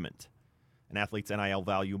achievement. An athlete's NIL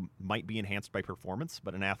value might be enhanced by performance,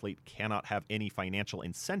 but an athlete cannot have any financial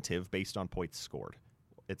incentive based on points scored,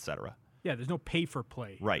 etc. Yeah, there's no pay for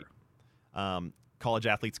play. Right. College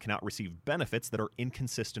athletes cannot receive benefits that are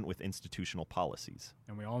inconsistent with institutional policies.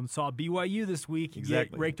 And we all saw BYU this week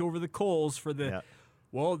Exactly. get raked over the coals for the,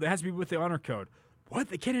 well, that has to be with the honor code. What?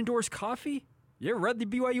 They can't endorse coffee? You ever read the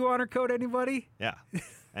BYU honor code, anybody? Yeah.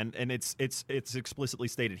 and it's explicitly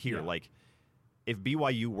stated here, if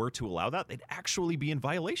BYU were to allow that, they'd actually be in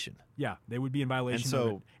violation. Yeah, they would be in violation. And so,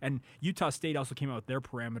 of it. And Utah State also came out with their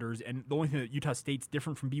parameters. And the only thing that Utah State's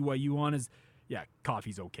different from BYU on is,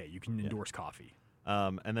 coffee's okay. You can endorse coffee.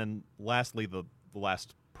 And then lastly, the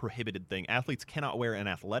last prohibited thing, athletes cannot wear an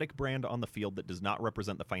athletic brand on the field that does not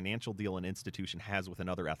represent the financial deal an institution has with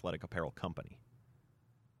another athletic apparel company.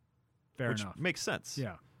 Fair which enough. Makes sense.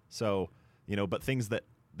 Yeah. So, but things that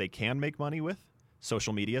they can make money with,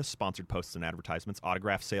 social media, sponsored posts and advertisements,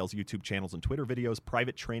 autograph sales, YouTube channels and Twitter videos,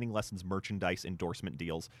 private training lessons, merchandise, endorsement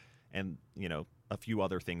deals, and, a few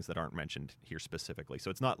other things that aren't mentioned here specifically.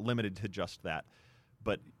 So it's not limited to just that.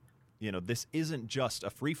 But, this isn't just a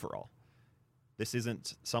free-for-all. This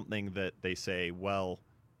isn't something that they say, well,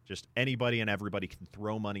 just anybody and everybody can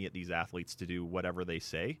throw money at these athletes to do whatever they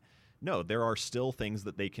say. No, there are still things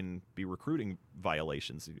that they can be recruiting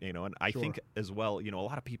violations, and I think as well, a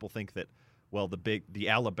lot of people think that, well, the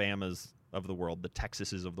Alabamas of the world, the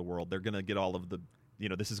Texases of the world, they're going to get all of the,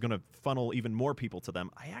 this is going to funnel even more people to them.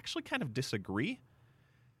 I actually kind of disagree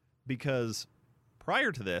because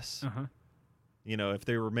prior to this, if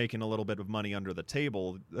they were making a little bit of money under the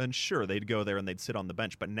table, then sure, they'd go there and they'd sit on the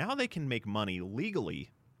bench. But now they can make money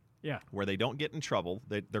legally where they don't get in trouble.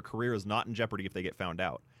 Their career is not in jeopardy if they get found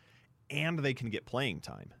out. And they can get playing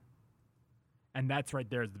time. And that's right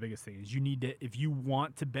there is the biggest thing, is you need to, if you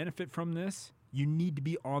want to benefit from this, you need to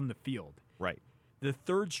be on the field. Right. The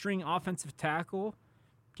third string offensive tackle,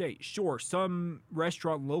 okay, sure, some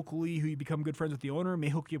restaurant locally who you become good friends with the owner may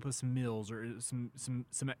hook you up with some meals or some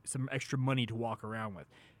extra money to walk around with.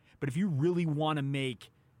 But if you really want to make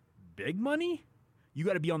big money, you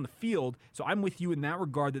got to be on the field. So I'm with you in that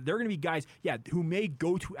regard, that there are going to be guys, who may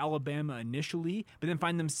go to Alabama initially, but then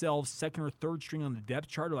find themselves second or third string on the depth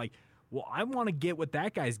chart, or like, well, I want to get what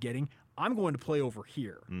that guy's getting. I'm going to play over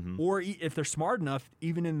here. Mm-hmm. Or if they're smart enough,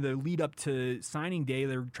 even in the lead up to signing day,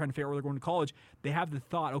 they're trying to figure out where they're going to college, they have the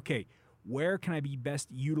thought, okay, where can I be best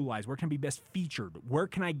utilized? Where can I be best featured? Where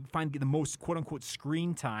can I find the most quote-unquote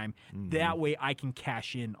screen time? That way I can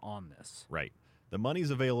cash in on this. Right. The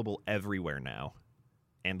money's available everywhere now,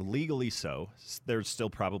 and legally so. There's still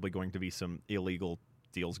probably going to be some illegal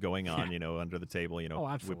deals going on, under the table,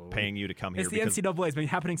 absolutely. with paying you to come here. It's the NCAA. It's been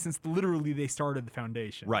happening since literally they started the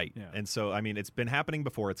foundation. Right. Yeah. And so, it's been happening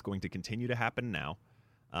before. It's going to continue to happen now.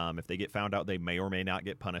 If they get found out, they may or may not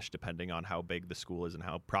get punished depending on how big the school is and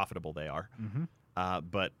how profitable they are.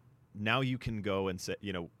 But now you can go and say,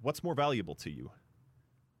 what's more valuable to you?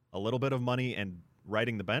 A little bit of money and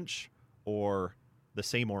riding the bench, or the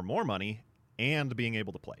same or more money and being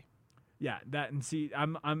able to play? Yeah,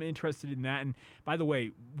 I'm interested in that. And by the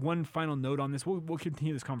way, one final note on this, we'll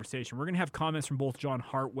continue this conversation. We're going to have comments from both John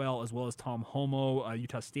Hartwell as well as Tom Holmoe,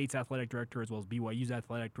 Utah State's athletic director, as well as BYU's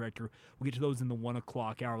athletic director. We'll get to those in the 1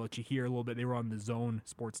 o'clock hour. Let you hear a little bit. They were on the Zone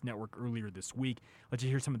Sports Network earlier this week. Let you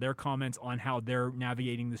hear some of their comments on how they're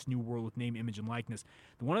navigating this new world with name, image, and likeness.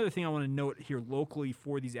 The one other thing I want to note here locally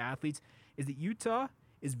for these athletes is that Utah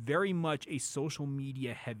is very much a social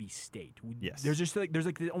media heavy state. Yes. There's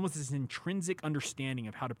almost this intrinsic understanding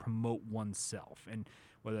of how to promote oneself. And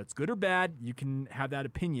whether that's good or bad, you can have that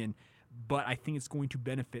opinion, but I think it's going to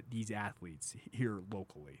benefit these athletes here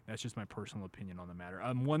locally. That's just my personal opinion on the matter.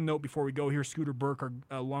 One note before we go here, Scooter Burke,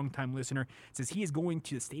 our longtime listener, says he is going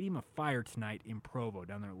to the Stadium of Fire tonight in Provo,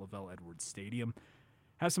 down there at Lavelle Edwards Stadium.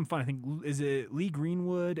 Have some fun. I think, is it Lee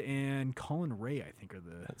Greenwood and Colin Ray, I think, are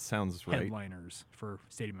the headliners for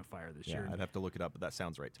Stadium of Fire this year. I'd have to look it up, but that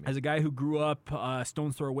sounds right to me. As a guy who grew up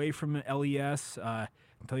stone's throw away from LES, I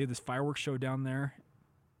can tell you this fireworks show down there,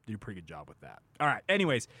 they do a pretty good job with that. All right,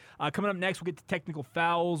 anyways, coming up next, we'll get to technical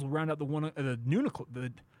fouls. We'll round out the noon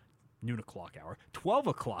o'clock hour, 12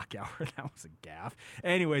 o'clock hour. That was a gaffe.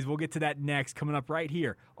 Anyways, we'll get to that next, coming up right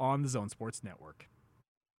here on the Zone Sports Network.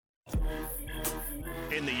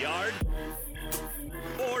 In the yard,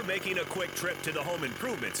 or making a quick trip to the home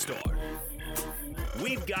improvement store,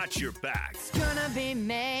 we've got your back. It's gonna be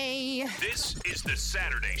May. This is the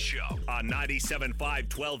Saturday Show on 97.5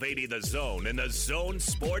 1280 The Zone and the Zone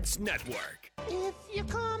Sports Network. If you're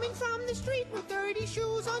coming from the street with dirty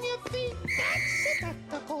shoes on your feet, that's a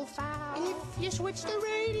technical foul. If you switch the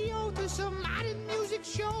radio to some modern music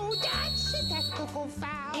show, that's a technical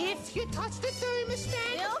foul. If you touch the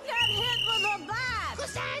thermostat, You'll get hit with a bat.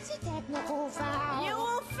 'cause that's a technical foul. You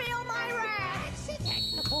won't feel my wrath. That's a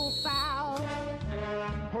technical foul.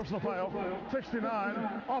 Personal foul,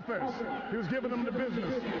 69, offense. He was giving them the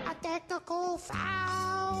business. A technical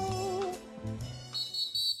foul.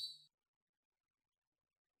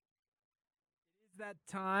 That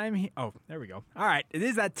time. Oh, there we go. All right, it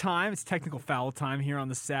is that time. It's technical foul time here on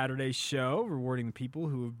the Saturday Show, rewarding the people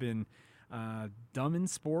who have been dumb in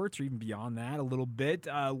sports or even beyond that a little bit.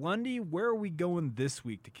 Lundy, where are we going this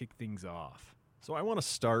week to kick things off? So I want to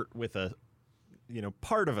start with a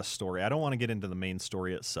part of a story. I don't want to get into the main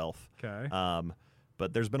story itself. Okay.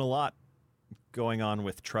 But there's been a lot going on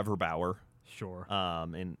with Trevor Bauer. Sure.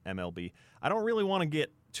 In MLB. I don't really want to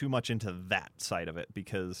get too much into that side of it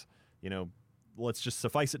because, let's just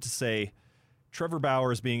suffice it to say Trevor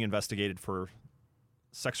Bauer is being investigated for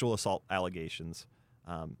sexual assault allegations.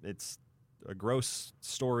 It's a gross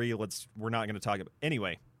story. We're not going to talk about it.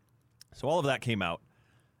 Anyway, so all of that came out.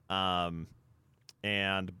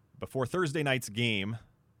 And before Thursday night's game,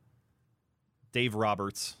 Dave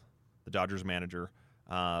Roberts, the Dodgers manager,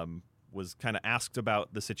 was kind of asked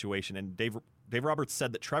about the situation. And Dave Roberts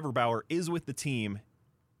said that Trevor Bauer is with the team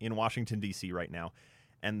in Washington, D.C. right now.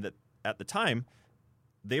 And that at the time,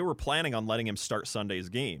 they were planning on letting him start Sunday's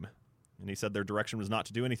game. And he said their direction was not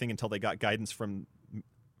to do anything until they got guidance from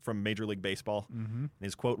Major League Baseball. Mm-hmm. And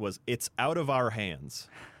his quote was, "It's out of our hands."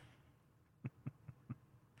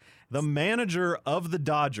 The manager of the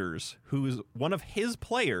Dodgers, who is one of his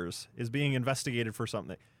players, is being investigated for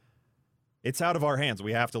something. It's out of our hands.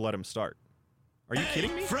 We have to let him start. Are you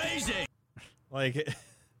kidding me? Phrasing.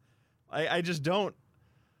 I just don't.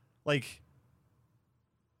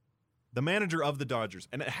 The manager of the Dodgers.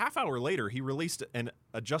 And a half hour later, he released an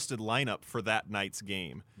adjusted lineup for that night's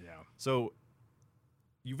game. Yeah. So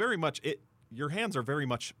your hands are very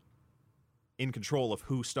much in control of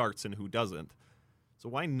who starts and who doesn't. So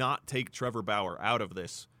why not take Trevor Bauer out of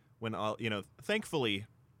this when, thankfully,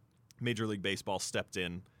 Major League Baseball stepped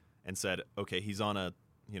in and said, okay, he's on a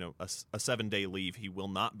 7-day leave. He will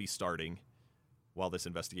not be starting while this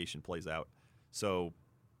investigation plays out. So,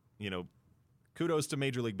 kudos to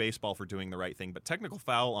Major League Baseball for doing the right thing, but technical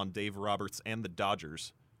foul on Dave Roberts and the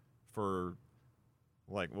Dodgers for,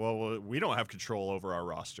 we don't have control over our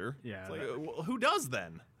roster. Yeah. Who does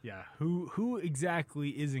then? Yeah, who exactly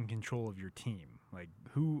is in control of your team? Like,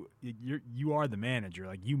 you are the manager.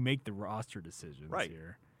 Like, you make the roster decisions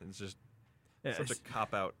here. It's just such a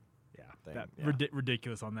cop-out thing.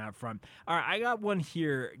 Ridiculous on that front. All right, I got one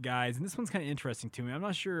here, guys, and this one's kind of interesting to me. I'm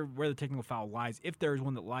not sure where the technical foul lies, if there is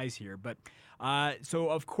one that lies here. But so,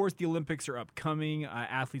 of course, the Olympics are upcoming.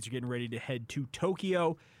 Athletes are getting ready to head to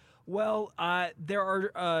Tokyo. Well,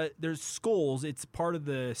 there's sculls. It's part of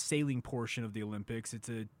the sailing portion of the Olympics. It's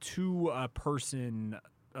a two-person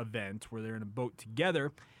event where they're in a boat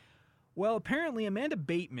together. Well, apparently Amanda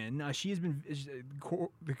Bateman, she has been,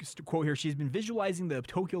 quote here, she's been visualizing the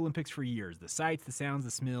Tokyo Olympics for years. The sights, the sounds,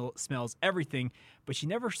 the smells, everything. But she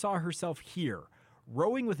never saw herself here,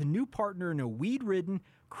 rowing with a new partner in a weed-ridden,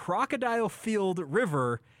 crocodile-filled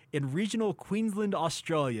river in regional Queensland,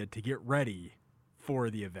 Australia to get ready for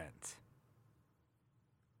the event.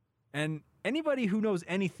 And anybody who knows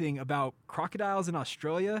anything about crocodiles in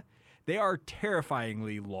Australia, they are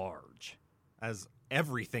terrifyingly large. As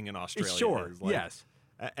everything in Australia sure, is. Like, yes.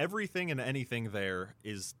 Everything and anything there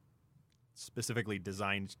is specifically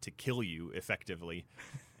designed to kill you effectively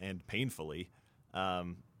and painfully.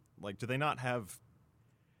 Like, do they not have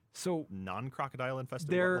non-crocodile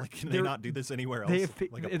infested water? Like, can they not do this anywhere else?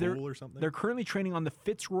 Like a pool or something? They're currently training on the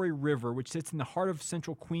Fitzroy River, which sits in the heart of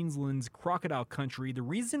central Queensland's crocodile country. The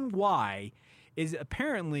reason why is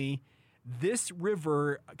apparently this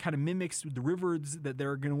river kind of mimics the rivers that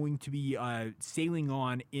they're going to be sailing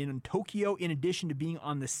on in Tokyo, in addition to being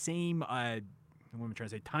on the same, what am I trying to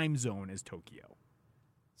say, time zone as Tokyo.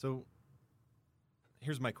 So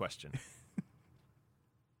here's my question.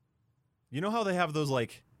 You know how they have those,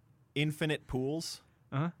 like, infinite pools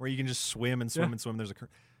where you can just swim and swim and swim? There's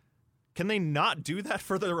Can they not do that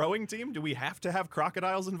for the rowing team? Do we have to have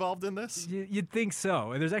crocodiles involved in this? You'd think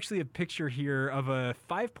so. And there's actually a picture here of a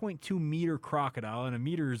 5.2 meter crocodile, and a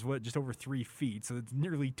meter is just over 3 feet, so it's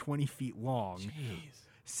nearly 20 feet long. Jeez.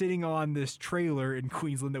 Sitting on this trailer in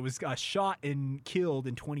Queensland that was shot and killed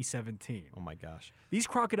in 2017. Oh my gosh. These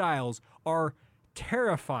crocodiles are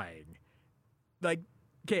terrifying. Like,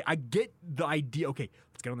 okay, I get the idea. Okay,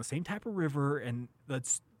 let's get on the same type of river and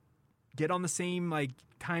let's get on the same, like,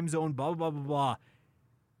 time zone, blah, blah, blah, blah.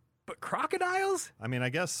 But crocodiles? I mean, I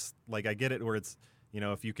guess, like, I get it where it's, you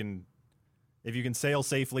know, if you can sail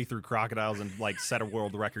safely through crocodiles and, like, set a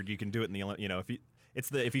world record, you can do it in the, you know,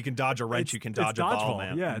 if you can dodge a wrench, you can dodge a ball,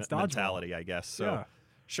 man. Yeah, it's dodgeball mentality, I guess. So,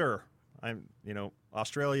 sure.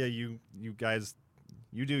 Australia, you guys,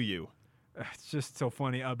 you do you. It's just so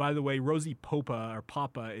funny. By the way, Rosie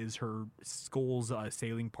Papa is her Skulls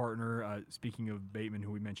sailing partner. Speaking of Bateman,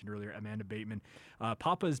 who we mentioned earlier, Amanda Bateman.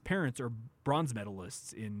 Papa's parents are bronze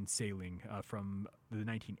medalists in sailing from the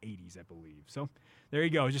 1980s, I believe. So there you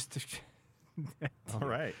go. All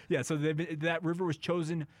right. Yeah, so that river was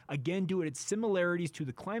chosen, again, due to its similarities to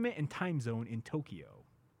the climate and time zone in Tokyo.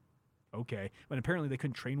 Okay. But apparently they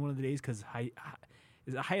couldn't train one of the days because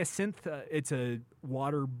is it hyacinth? It's a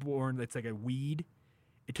waterborne, it's like a weed.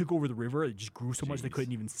 It took over the river. It just grew so much they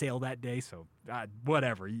couldn't even sail that day. So,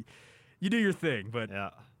 whatever. You do your thing, but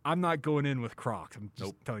I'm not going in with Crocs. I'm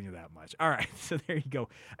just telling you that much. All right, so there you go.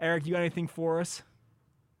 Eric, you got anything for us?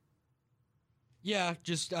 Yeah,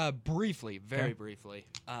 just briefly, very briefly.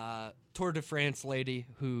 Tour de France lady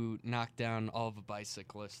who knocked down all of the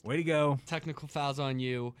bicyclists. Way to go. Technical fouls on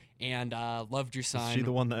you, and loved your sign. Is she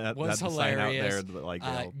the one that was had the hilarious. sign out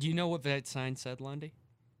there? Do you know what that sign said, Lundy?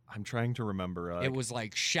 I'm trying to remember. It was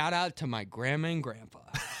like, shout out to my grandma and grandpa.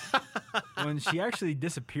 When she actually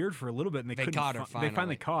disappeared for a little bit, and they caught her finally. They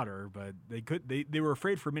finally caught her, but they were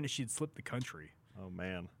afraid for a minute she'd slipped the country. Oh,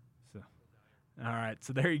 man. All right,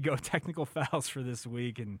 so there you go. Technical fouls for this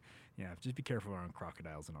week. And, just be careful around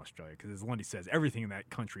crocodiles in Australia because, as Lundy says, everything in that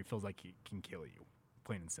country feels like it can kill you,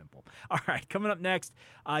 plain and simple. All right, coming up next,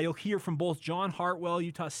 you'll hear from both John Hartwell,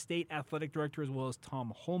 Utah State Athletic Director, as well as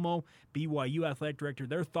Tom Holmoe, BYU Athletic Director,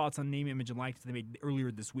 their thoughts on name, image, and likeness they made earlier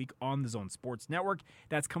this week on the Zone Sports Network.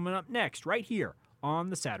 That's coming up next right here on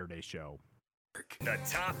The Saturday Show. The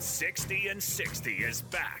Top 60 and 60 is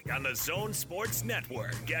back on the Zone Sports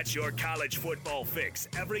Network. Get your college football fix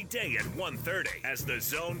every day at 1:30 as the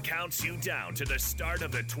Zone counts you down to the start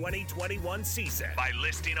of the 2021 season by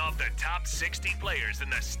listing off the top 60 players in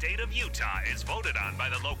the state of Utah as voted on by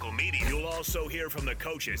the local media. You'll also hear from the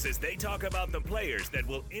coaches as they talk about the players that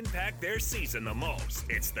will impact their season the most.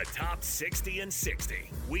 It's the Top 60 and 60,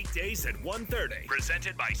 weekdays at 1:30,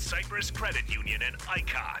 presented by Cypress Credit Union and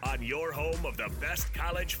Icon on your home of the best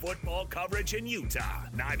college football coverage in Utah.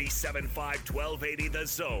 97.5 1280 The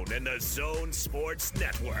Zone and the Zone Sports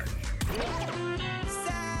Network.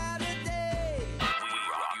 Saturday. We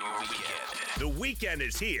rock your weekend. The weekend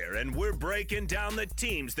is here, and we're breaking down the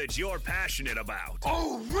teams that you're passionate about.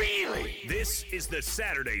 Oh, really? This is the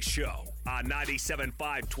Saturday Show on 97.5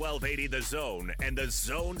 1280 The Zone and the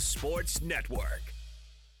Zone Sports Network.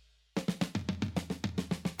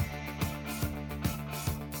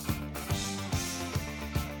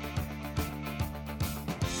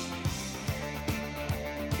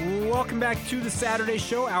 Welcome back to the Saturday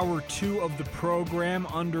Show. Hour 2 of the program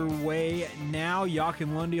underway now. Yak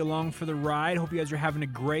and Lundy along for the ride. Hope you guys are having a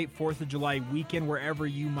great 4th of July weekend wherever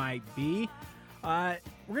you might be. We're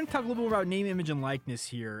going to talk a little bit about name, image, and likeness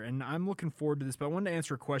here, and I'm looking forward to this, but I wanted to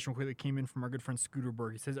answer a question quick that came in from our good friend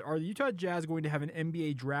Scooterberg. He says, are the Utah Jazz going to have an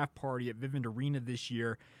NBA draft party at Vivint Arena this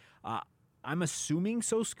year? I'm assuming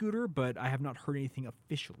so, Scooter, but I have not heard anything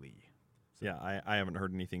officially. So. Yeah, I haven't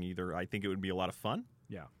heard anything either. I think it would be a lot of fun.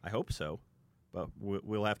 Yeah. I hope so, but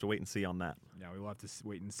we'll have to wait and see on that. Yeah, we'll have to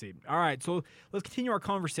wait and see. All right, so let's continue our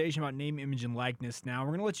conversation about name, image, and likeness now. We're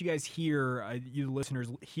going to let you guys hear, you the listeners,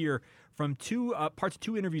 hear from parts of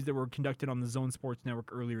two interviews that were conducted on the Zone Sports Network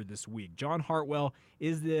earlier this week. John Hartwell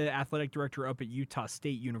is the athletic director up at Utah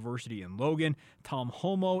State University in Logan. Tom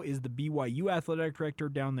Holmoe is the BYU athletic director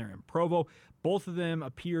down there in Provo. Both of them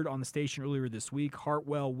appeared on the station earlier this week.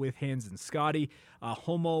 Hartwell with Hans and Scotty,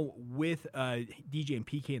 Holmoe with DJ and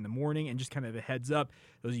PK in the morning. And just kind of a heads up,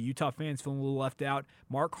 those Utah fans feeling a little left out,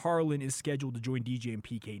 Mark Harlan is scheduled to join DJ and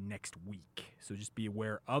PK next week. So just be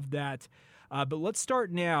aware of that. But let's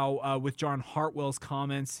start now with John Hartwell's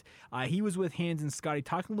comments. He was with Hans and Scotty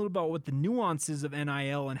talking a little about what the nuances of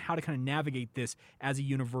NIL and how to kind of navigate this as a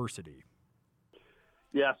university.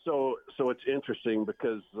 Yeah, so it's interesting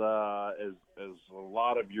because as a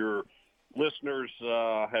lot of your listeners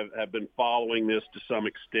have been following this to some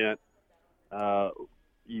extent,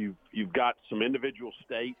 you've got some individual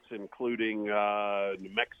states, including New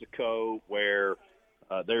Mexico, where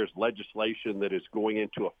there's legislation that is going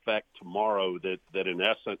into effect tomorrow that in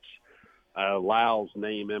essence allows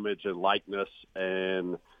name, image, and likeness.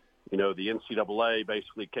 And the NCAA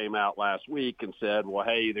basically came out last week and said, well,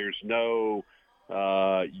 hey, there's no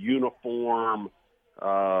uniform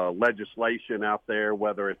legislation out there,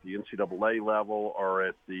 whether at the NCAA level or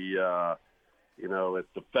at the at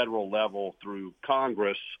the federal level through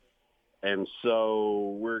Congress, and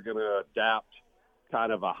so we're going to adapt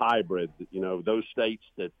kind of a hybrid. Those states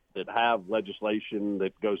that have legislation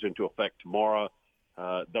that goes into effect tomorrow,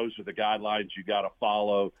 those are the guidelines you got to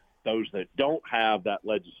follow. Those that don't have that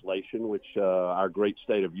legislation, which our great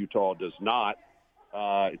state of Utah does not,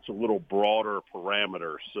 it's a little broader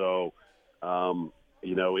parameter. So,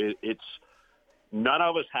 it's none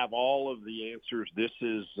of us have all of the answers. This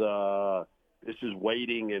is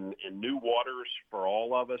wading in new waters for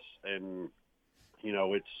all of us. And,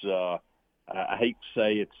 it's, I hate to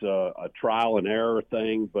say it's a trial and error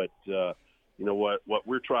thing, but, what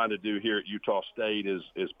we're trying to do here at Utah State is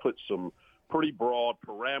put some pretty broad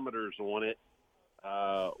parameters on it.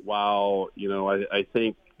 While, I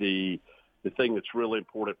think the thing that's really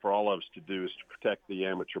important for all of us to do is to protect the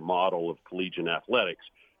amateur model of collegiate athletics,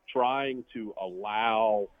 trying to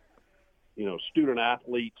allow, student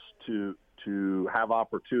athletes to have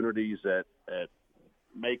opportunities at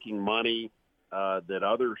making money that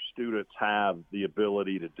other students have the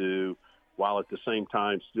ability to do, while at the same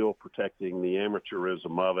time still protecting the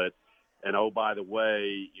amateurism of it. And, oh, by the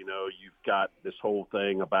way, you've got this whole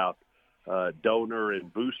thing about donor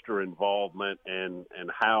and booster involvement, and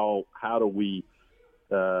how do we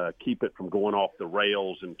keep it from going off the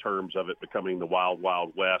rails in terms of it becoming the wild,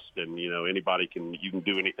 wild west, and you can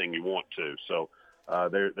do anything you want to. So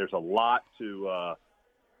there's a lot to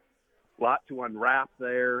unwrap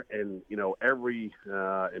there, and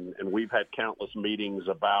and we've had countless meetings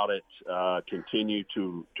about it, continue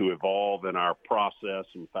to evolve in our process.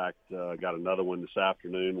 In fact, got another one this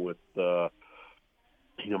afternoon with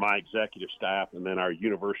my executive staff and then our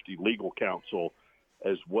university legal counsel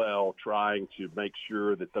as well, trying to make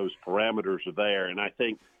sure that those parameters are there. And I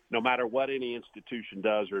think no matter what any institution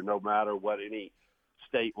does, or no matter what any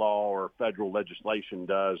state law or federal legislation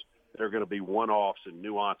does, there are going to be one-offs and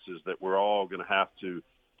nuances that we're all going to have to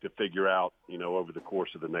figure out, over the course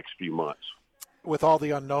of the next few months. With all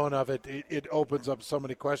the unknown of it, it opens up so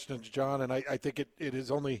many questions, John, and I think it is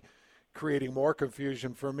only creating more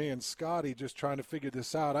confusion for me and Scotty just trying to figure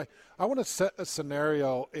this out. I want to set a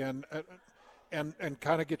scenario and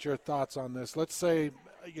kind of get your thoughts on this. Let's say,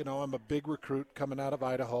 I'm a big recruit coming out of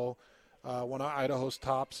Idaho, one of Idaho's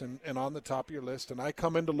tops and on the top of your list, and I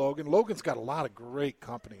come into Logan. Logan's got a lot of great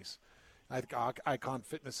companies. I think Icon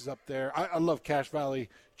Fitness is up there. I love Cache Valley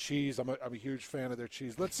Cheese. I'm a huge fan of their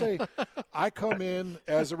cheese. Let's say I come in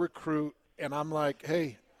as a recruit and I'm like,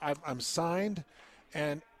 hey, I'm signed,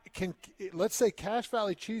 and let's say Cache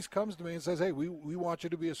Valley Cheese comes to me and says, hey, we want you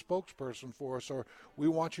to be a spokesperson for us, or we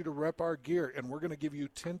want you to rep our gear, and we're going to give you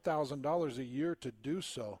 $10,000 a year to do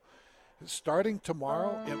so. Starting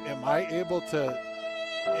tomorrow, am I able to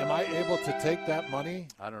take that money?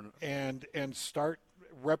 I don't know. And start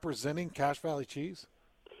representing Cache Valley Cheese?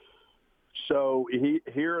 So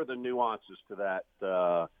here are the nuances to that,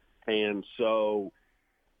 and so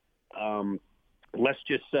let's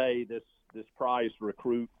just say this prized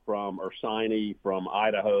recruit or signee from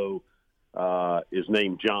Idaho is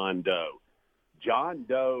named John Doe. John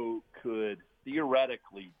Doe could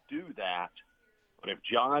theoretically do that, but if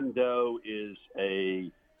John Doe is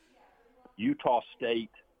a Utah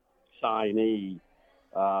State signee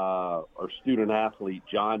or student athlete,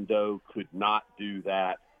 John Doe could not do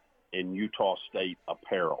that in Utah State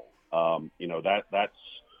apparel.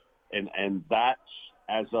 That's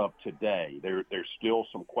as of today. There's still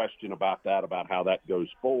some question about that, about how that goes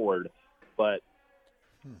forward. But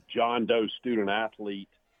John Doe student athlete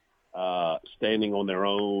standing on their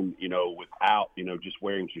own, without, just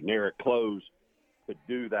wearing generic clothes could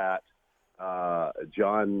do that.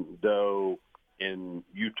 John Doe in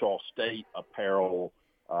Utah State apparel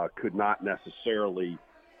could not necessarily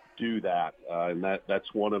do that. And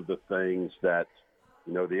that's one of the things that,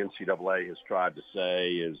 the NCAA has tried to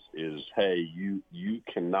say is hey, you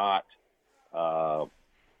cannot,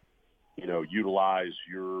 utilize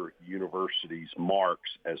your university's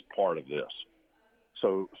marks as part of this.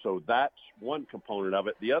 So that's one component of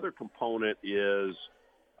it. The other component is,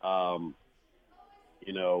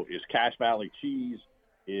 is Cache Valley Cheese,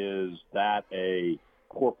 is that a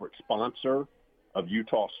corporate sponsor of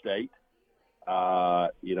Utah State?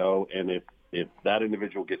 And if that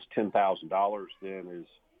individual gets $10,000, then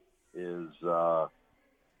is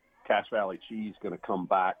Cache Valley Cheese going to come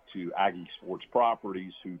back to Aggie Sports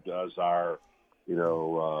Properties, who does our,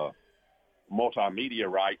 multimedia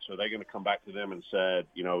rights? So they're going to come back to them and said,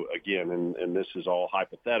 again, and this is all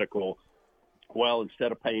hypothetical, well,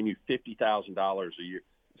 instead of paying you $50,000 a year,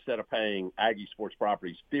 instead of paying Aggie Sports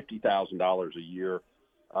Properties $50,000 a year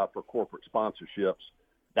for corporate sponsorships,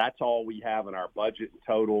 that's all we have in our budget in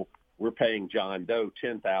total. We're paying John Doe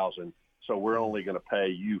 $10,000, so we're only going to pay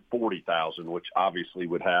you $40,000, which obviously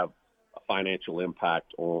would have a financial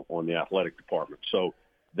impact on the athletic department. So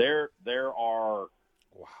there are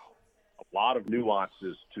a lot of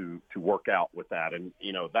nuances to work out with that, and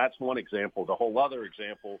that's one example. The whole other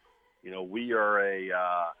example, we are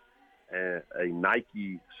a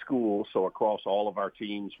Nike school, so across all of our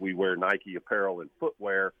teams we wear Nike apparel and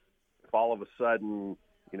footwear. If all of a sudden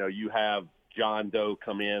you have John Doe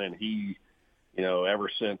come in and he, ever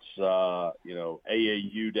since,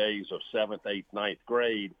 AAU days of 7th, 8th, 9th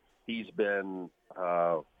grade, he's been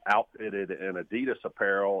outfitted in Adidas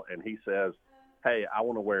apparel, and he says, hey, I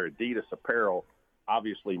want to wear Adidas apparel.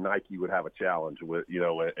 Obviously, Nike would have a challenge with,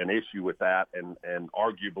 an issue with that. And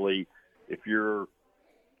arguably, if your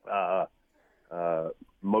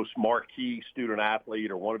most marquee student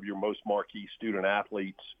athlete or one of your most marquee student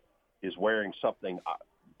athletes is wearing something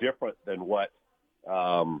different than what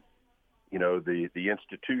the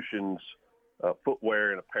institution's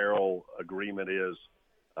footwear and apparel agreement is,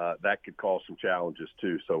 that could cause some challenges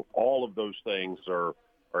too. So all of those things are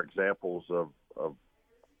examples of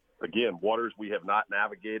again, waters we have not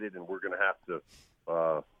navigated, and we're going to have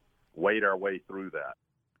to wade our way through that.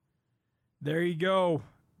 There you go,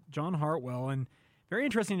 John Hartwell, and very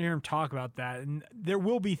interesting to hear him talk about that. And there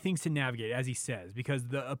will be things to navigate, as he says, because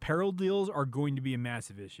the apparel deals are going to be a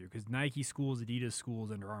massive issue, because Nike schools, Adidas schools,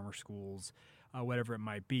 Under Armour schools, whatever it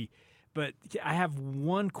might be. But I have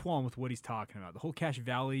one qualm with what he's talking about. The whole Cache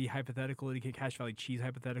Valley hypothetical, Cache Valley Cheese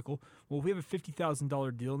hypothetical. Well, if we have a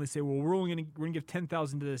 $50,000 deal and they say, well, we're going to give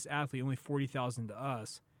 $10,000 to this athlete, only $40,000 to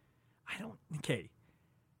us.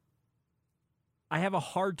 I have a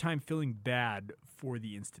hard time feeling bad for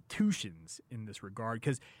the institutions in this regard,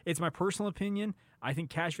 because it's my personal opinion. I think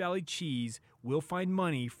Cache Valley Cheese will find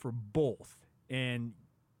money for both, and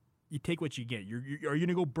you take what you get. Are you going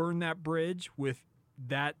to go burn that bridge with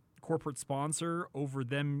that corporate sponsor over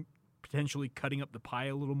them potentially cutting up the pie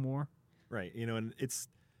a little more? Right. And it's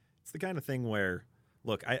the kind of thing where,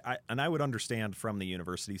 look, I would understand from the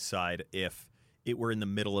university side if it were in the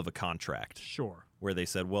middle of a contract. Sure. Where they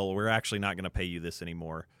said, well, we're actually not going to pay you this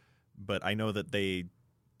anymore. But I know that they,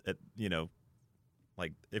 if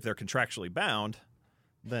they're contractually bound,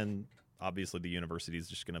 then obviously the university is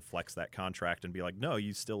just going to flex that contract and be like, no,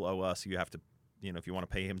 you still owe us. You have to, if you want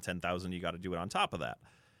to pay him $10,000, you got to do it on top of that.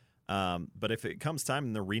 But if it comes time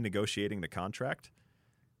and they're renegotiating the contract,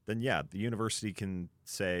 then yeah, the university can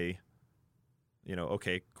say,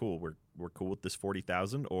 okay, cool, we're cool with this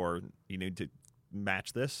 40,000, or you need to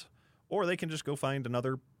match this, or they can just go find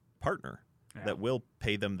another partner that will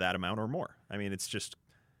pay them that amount or more. I mean, it's just,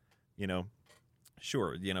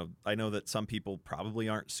 sure, I know that some people probably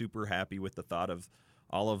aren't super happy with the thought of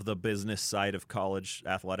all of the business side of college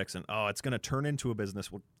athletics and, it's going to turn into a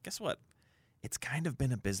business. Well, guess what? It's kind of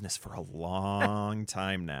been a business for a long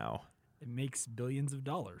time now. It makes billions of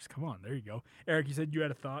dollars. Come on, there you go. Eric, you said you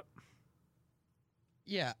had a thought?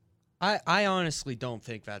 Yeah, I honestly don't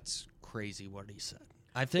think that's crazy what he said.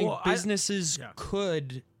 I think businesses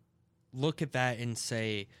could look at that and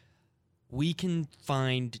say, we can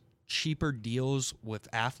find cheaper deals with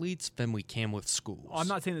athletes than we can with schools. I'm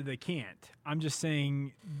not saying that they can't. I'm just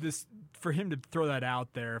saying this for him to throw that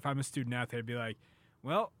out there. If I'm a student athlete, I'd be like,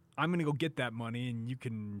 well, I'm going to go get that money and you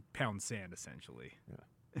can pound sand essentially.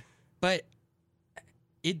 Yeah. But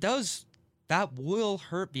that will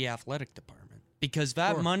hurt the athletic department because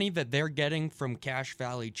that money that they're getting from Cache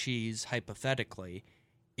Valley Cheese, hypothetically,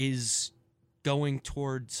 is going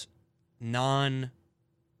towards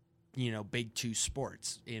Big Two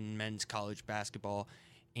sports in men's college basketball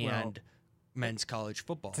and men's college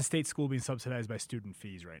football. It's a state school being subsidized by student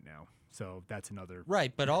fees right now. So that's another.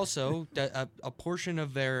 Right, but also a portion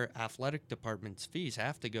of their athletic department's fees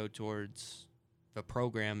have to go towards the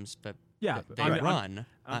programs that they run.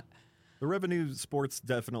 The revenue sports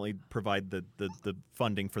definitely provide the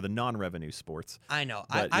funding for the non-revenue sports. I know.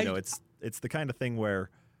 But, it's the kind of thing where,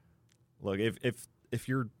 look, if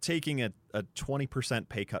you're taking a 20%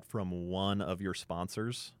 pay cut from one of your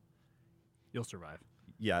sponsors, you'll survive.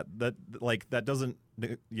 Yeah, that doesn't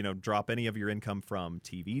drop any of your income from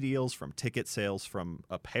TV deals, from ticket sales, from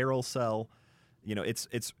apparel sell.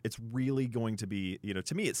 It's really going to be,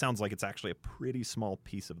 to me it sounds like it's actually a pretty small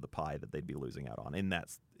piece of the pie that they'd be losing out on in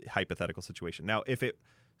that hypothetical situation. Now, if it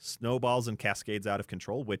snowballs and cascades out of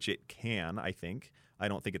control, which it can, I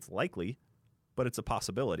don't think it's likely, but it's a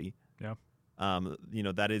possibility. Yeah.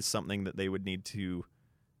 That is something that they would need to,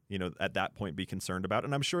 at that point be concerned about.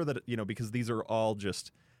 And I'm sure that, because these are all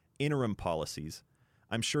just interim policies,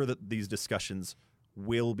 I'm sure that these discussions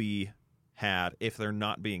will be had if they're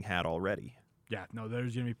not being had already. Yeah, no,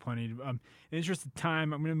 there's going to be plenty. In the interest of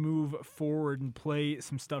time, I'm going to move forward and play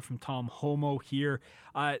some stuff from Tom Holmoe here.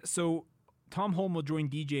 So Tom Holmoe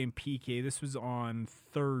joined DJ and PK. This was on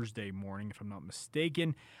Thursday morning, if I'm not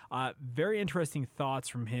mistaken. Very interesting thoughts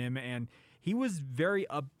from him, and he was very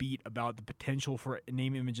upbeat about the potential for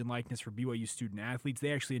name, image, and likeness for BYU student athletes.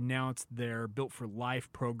 They actually announced their Built for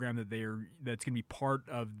Life program that's going to be part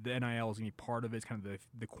of the NIL, is going to be part of it. It's kind of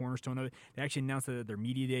the cornerstone of it. They actually announced that at their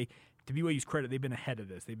media day. To BYU's credit, they've been ahead of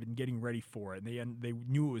this. They've been getting ready for it. They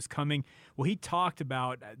knew it was coming. Well, he talked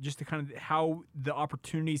about just the kind of how the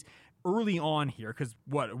opportunities early on here, because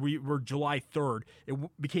we're July 3rd. It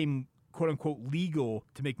became quote-unquote legal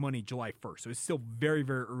to make money July 1st. So it's still very,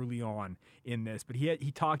 very early on in this. But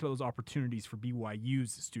he talked about those opportunities for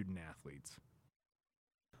BYU's student athletes.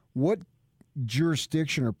 What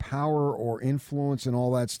jurisdiction or power or influence and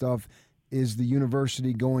all that stuff is the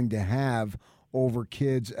university going to have over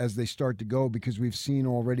kids as they start to go? Because we've seen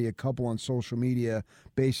already a couple on social media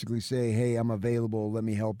basically say, hey, I'm available, let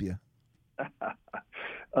me help you.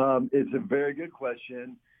 It's a very good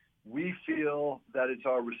question. We feel that it's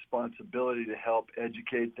our responsibility to help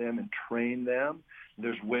educate them and train them.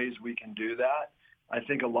 There's ways we can do that. I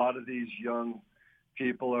think a lot of these young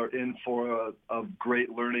people are in for a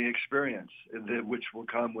great learning experience, which will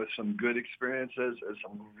come with some good experiences and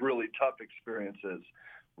some really tough experiences.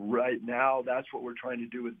 Right now, that's what we're trying to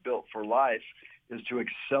do with Built for Life, is to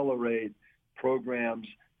accelerate programs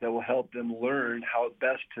that will help them learn how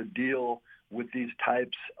best to deal with these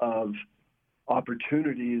types of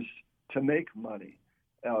opportunities to make money.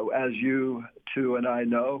 As you two and I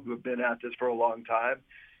know, who have been at this for a long time,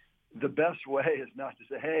 the best way is not to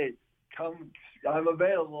say, hey, come, I'm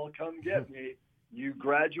available, come get me. You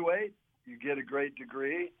graduate, you get a great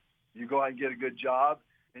degree, you go out and get a good job,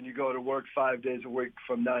 and you go to work 5 days a week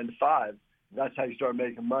from 9 to 5. That's how you start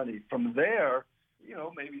making money. From there,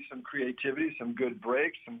 maybe some creativity, some good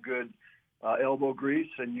breaks, some good elbow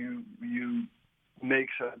grease, and you make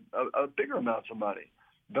a bigger amounts of money.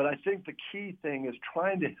 But I think the key thing is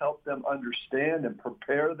trying to help them understand and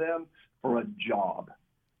prepare them for a job.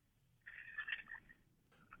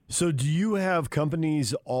 So do you have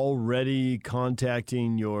companies already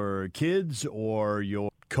contacting your kids or your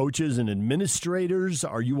coaches and administrators?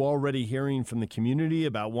 Are you already hearing from the community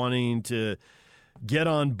about wanting to get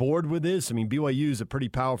on board with this? I mean, BYU is a pretty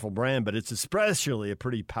powerful brand, but it's especially a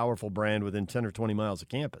pretty powerful brand within 10 or 20 miles of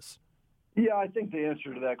campus. Yeah, I think the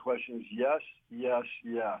answer to that question is yes. yes,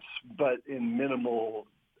 but in minimal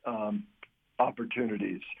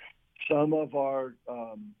opportunities. Some of our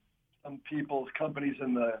companies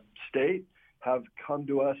in the state have come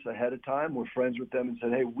to us ahead of time. We're friends with them and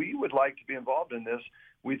said, hey, we would like to be involved in this.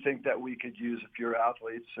 We think that we could use a few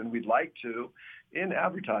athletes, and we'd like to, in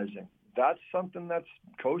advertising. That's something that's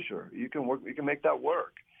kosher. You can make that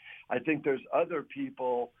work. I think there's other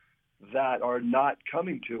people that are not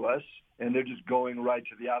coming to us, and they're just going right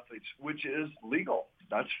to the athletes, which is legal.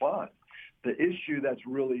 That's fine. The issue that's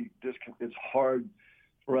really it's hard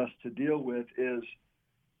for us to deal with is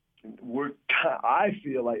I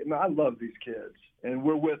feel like, I love these kids, and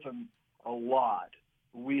we're with them a lot.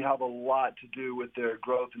 We have a lot to do with their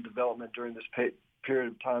growth and development during this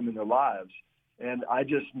period of time in their lives. And I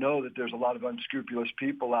just know that there's a lot of unscrupulous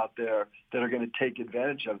people out there that are going to take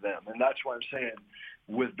advantage of them. And that's why I'm saying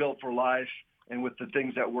with Built for Life and with the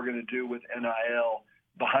things that we're going to do with NIL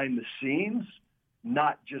behind the scenes,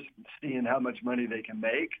 not just seeing how much money they can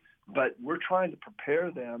make, but we're trying to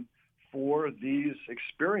prepare them for these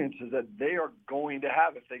experiences that they are going to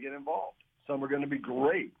have if they get involved. Some are going to be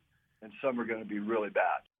great, and some are going to be really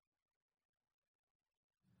bad.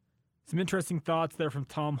 Some interesting thoughts there from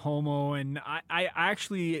Tom Holmoe, and I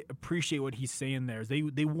actually appreciate what he's saying there.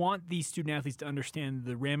 They want these student athletes to understand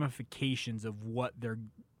the ramifications of what they're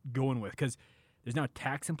going with, because there's now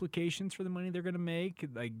tax implications for the money they're going to make.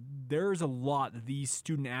 Like, there's a lot of these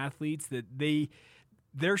student athletes that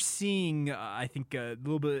they're seeing, I think, a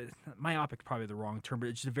little bit myopic, probably the wrong term, but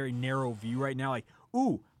it's just a very narrow view right now. Like,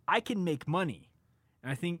 ooh, I can make money.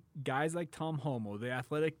 And I think guys like Tom Holmoe, the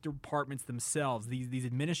athletic departments themselves, these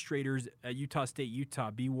administrators at Utah State, Utah,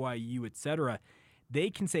 BYU, etc., they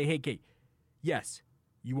can say, hey, Kate, yes,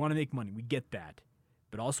 you want to make money. We get that.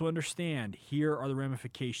 But also understand, here are the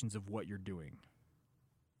ramifications of what you're doing.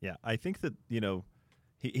 Yeah, I think that,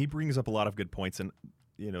 he brings up a lot of good points. And,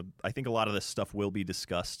 I think a lot of this stuff will be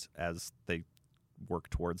discussed as they work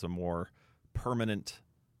towards a more permanent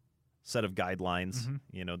set of guidelines,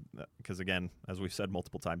 because again, as we've said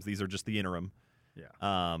multiple times, these are just the interim.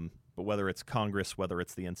 Yeah. But whether it's Congress, whether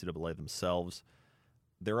it's the NCAA themselves,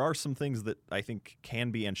 there are some things that I think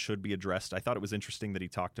can be and should be addressed. I thought it was interesting that he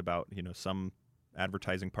talked about, some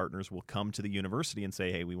advertising partners will come to the university and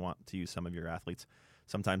say, hey, we want to use some of your athletes.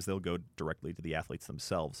 Sometimes they'll go directly to the athletes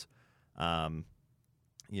themselves. And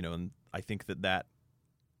I think that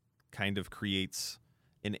kind of creates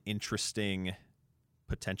an interesting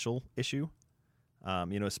potential issue,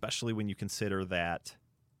 especially when you consider that,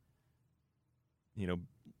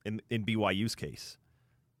 in BYU's case,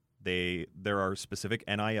 there are specific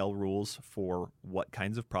NIL rules for what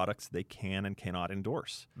kinds of products they can and cannot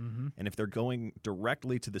endorse. Mm-hmm. And if they're going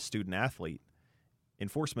directly to the student athlete,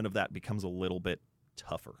 enforcement of that becomes a little bit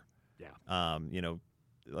tougher. Yeah.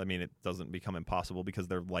 It doesn't become impossible because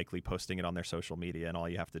they're likely posting it on their social media, and all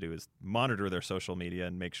you have to do is monitor their social media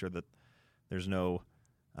and make sure that there's no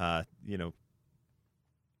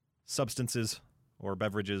substances or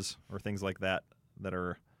beverages or things like that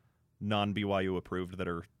are non-BYU approved that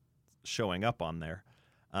are showing up on there.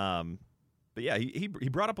 But yeah, he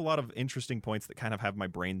brought up a lot of interesting points that kind of have my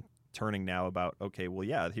brain turning now about, okay, well,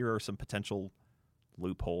 yeah, here are some potential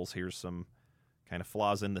loopholes. Here's some kind of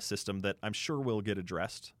flaws in the system that I'm sure will get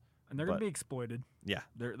addressed. And they're going to be exploited. Yeah.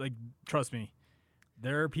 They're trust me.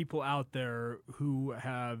 There are people out there who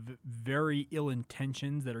have very ill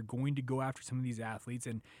intentions that are going to go after some of these athletes.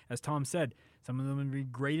 And as Tom said, some of them are going to be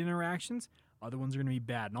great interactions. Other ones are going to be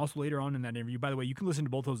bad. And also later on in that interview, by the way, you can listen to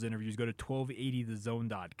both those interviews. Go to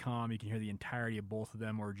 1280thezone.com. You can hear the entirety of both of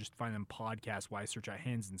them, or just find them podcast-wise. Search out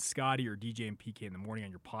Hans and Scotty or DJ and PK in the morning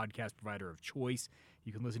on your podcast provider of choice.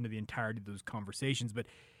 You can listen to the entirety of those conversations. But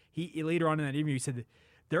he later on in that interview, he said that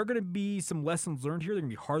there are going to be some lessons learned here. They're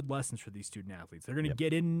going to be hard lessons for these student athletes. They're going to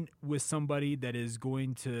get in with somebody that is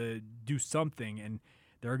going to do something, and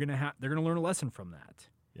they're going to learn a lesson from that.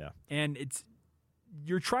 Yeah. And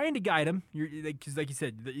you're trying to guide them. Because like you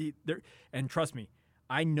said, and trust me,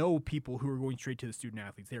 I know people who are going straight to the student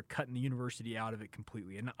athletes. They're cutting the university out of it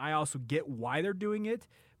completely. And I also get why they're doing it,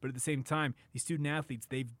 but at the same time, these student athletes,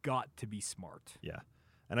 they've got to be smart. Yeah.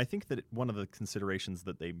 And I think that one of the considerations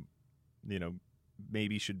that they,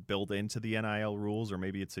 maybe should build into the NIL rules, or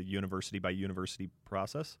maybe it's a university by university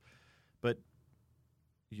process, but,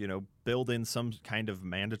 build in some kind of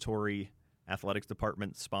mandatory athletics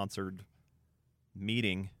department sponsored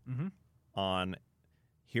meeting on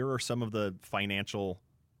here are some of the financial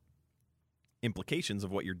implications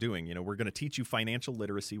of what you're doing. We're going to teach you financial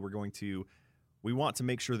literacy. We want to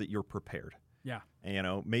make sure that you're prepared. Yeah.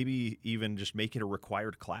 Maybe even just make it a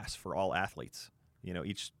required class for all athletes.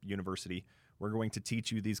 Each university We're going to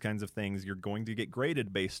teach you these kinds of things. You're going to get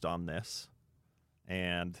graded based on this.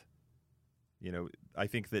 And, I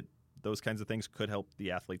think that those kinds of things could help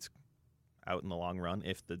the athletes out in the long run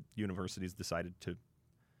if the universities decided to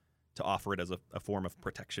offer it as a form of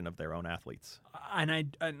protection of their own athletes. And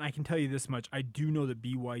I can tell you this much. I do know that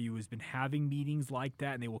BYU has been having meetings like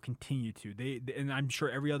that, and they will continue to. And I'm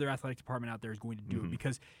sure every other athletic department out there is going to do it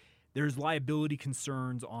because there's liability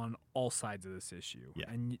concerns on all sides of this issue. Yeah.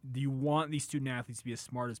 And you want these student athletes to be as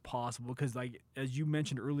smart as possible because, as you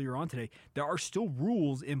mentioned earlier on today, there are still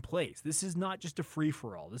rules in place. This is not just a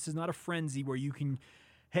free-for-all. This is not a frenzy where you can,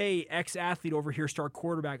 hey, ex-athlete over here, start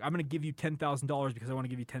quarterback, I'm going to give you $10,000 because I want to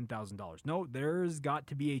give you $10,000. No, there's got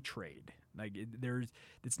to be a trade.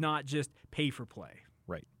 It's not just pay for play.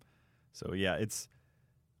 Right. So, yeah,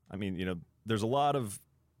 there's a lot of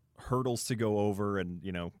hurdles to go over and,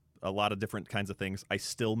 a lot of different kinds of things. I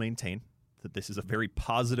still maintain that this is a very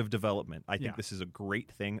positive development. I think this is a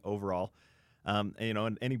great thing overall.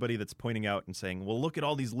 And anybody that's pointing out and saying, well, look at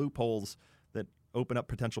all these loopholes that open up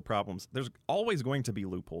potential problems. There's always going to be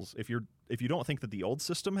loopholes. If you don't think that the old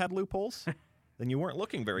system had loopholes, then you weren't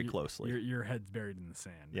looking very closely. Your head's buried in the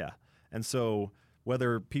sand. Yeah. And so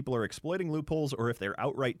whether people are exploiting loopholes or if they're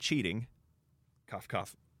outright cheating, cough,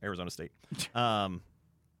 cough, Arizona State. Among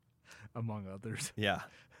others. Yeah.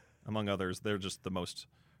 Among others, they're just the most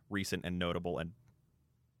recent and notable and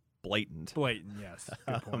blatant. Blatant, yes.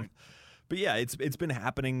 Good point. But yeah, it's been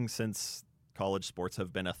happening since college sports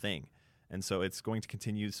have been a thing. And so it's going to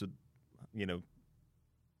continue. So,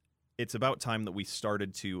 it's about time that we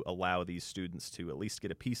started to allow these students to at least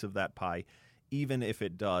get a piece of that pie, even if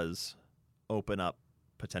it does open up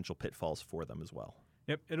potential pitfalls for them as well.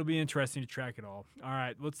 Yep, it'll be interesting to track it all. All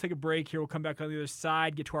right, let's take a break here. We'll come back on the other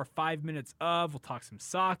side, get to our 5 minutes of. We'll talk some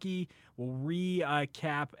Sockey. We'll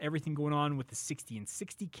recap everything going on with the 60 and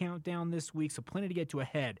 60 countdown this week. So plenty to get to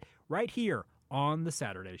ahead right here on the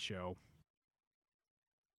Saturday Show.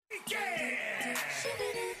 Yeah!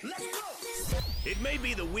 Let's go! It may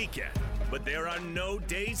be the weekend, but there are no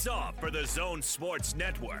days off for the Zone Sports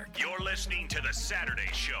Network. You're listening to the Saturday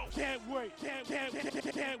Show. Can't wait. Can't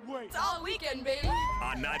wait. It's all weekend, baby.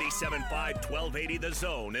 On 97.5, 1280 The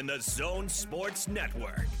Zone and the Zone Sports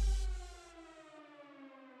Network.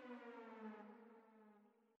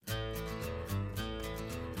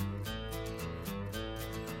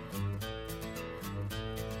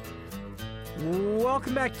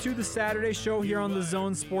 Welcome back to the Saturday Show here on the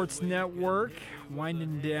Zone Sports Network.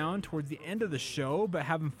 Winding down towards the end of the show, but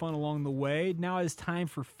having fun along the way. Now it's time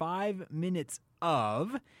for 5 minutes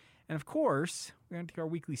of. And of course, we're going to take our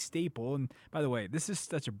weekly staple. And by the way, this is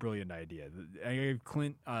such a brilliant idea. I gave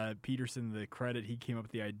Clint Peterson the credit. He came up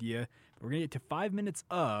with the idea. But we're going to get to 5 minutes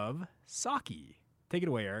of Sockey. Take it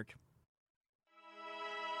away, Eric.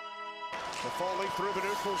 The falling through the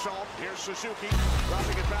neutral zone. Here's Suzuki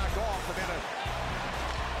dropping it back off, and then a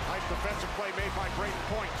nice defensive play made by Braden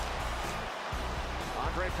Point.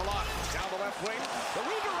 Andre Palat down the left wing. The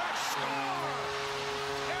redirect score!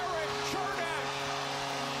 Eric Chernak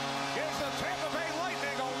gives the Tampa Bay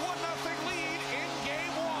Lightning a 1-0 lead in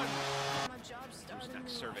Game 1.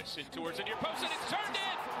 Next service in towards the near post, and it's turned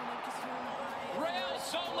in! Real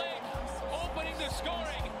Salt Lake opening the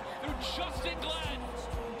scoring through Justin Glenn.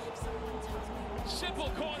 Simple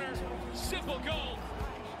corner, simple goal.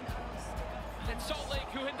 And Salt Lake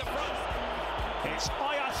who hit the front. It's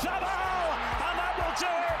Oyarzabal, and that will do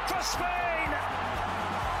it for Spain.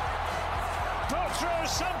 Put through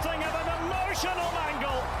something of an emotional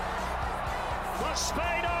angle. But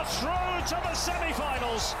Spain are through to the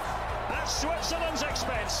semi-finals at Switzerland's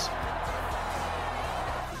expense.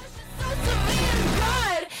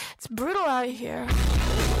 God, it's brutal out here.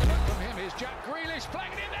 From him is Jack Grealish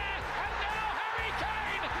playing it in there.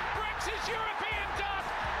 His European dub,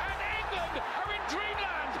 and England are in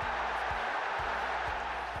dreamland.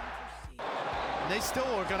 They still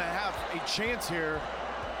are going to have a chance here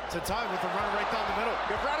to tie with the runner right down the middle.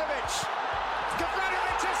 Gavranovic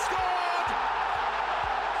has scored!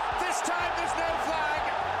 This time there's no flag.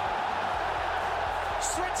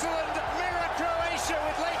 Switzerland mirror Croatia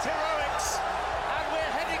with late heroics, and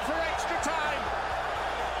we're heading for extra time.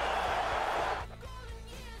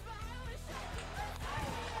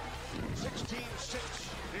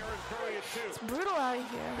 It's brutal out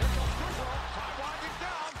here.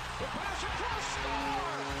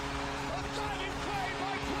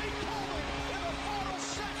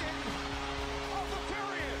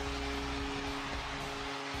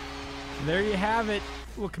 There you have it.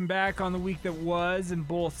 Looking back on the week that was in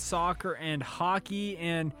both soccer and hockey.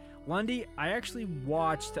 And Lundy, I actually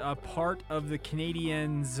watched a part of the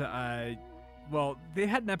Canadiens' Well, they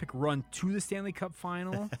had an epic run to the Stanley Cup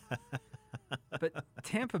final. But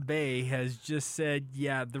Tampa Bay has just said,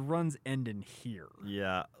 yeah, the run's ending here.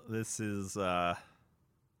 Yeah, this is I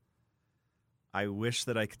wish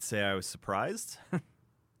that I could say I was surprised.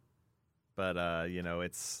 But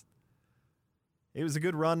it was a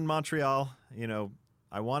good run, Montreal.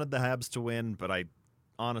 I wanted the Habs to win, but I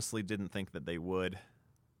honestly didn't think that they would.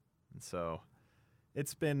 And so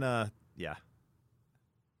it's been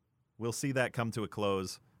we'll see that come to a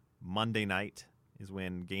close. Monday night is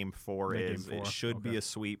when Game 4 is. It should be a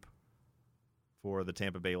sweep for the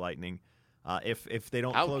Tampa Bay Lightning. If they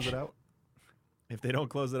don't close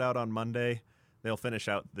it out, on Monday, they'll finish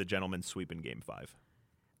out the gentleman's sweep in Game 5.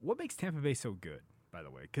 What makes Tampa Bay so good, by the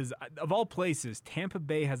way? Because of all places, Tampa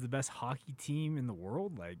Bay has the best hockey team in the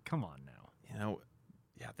world. Like, come on now.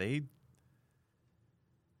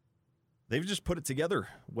 They've just put it together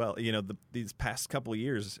well, these past couple of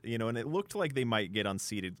years, and it looked like they might get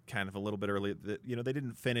unseated kind of a little bit early. They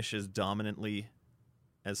didn't finish as dominantly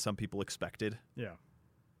as some people expected. Yeah.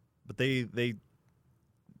 But they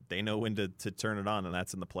know when to turn it on, and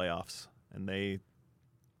that's in the playoffs. And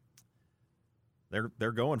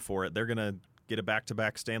they're going for it. They're going to get a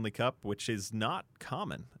back-to-back Stanley Cup, which is not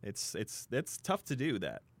common. It's tough to do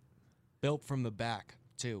that. Built from the back,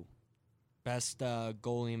 too. Best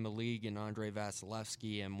goalie in the league in Andrei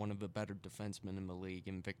Vasilevsky, and one of the better defensemen in the league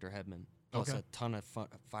in Victor Hedman. Plus a ton of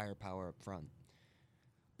firepower up front.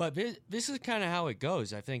 But this is kind of how it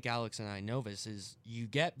goes. I think Alex and I know this, is you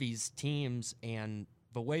get these teams, and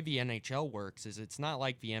the way the NHL works is it's not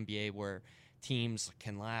like the NBA where teams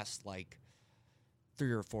can last like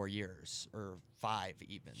 3 or 4 years, or 5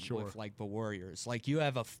 even, with like the Warriors. Like, you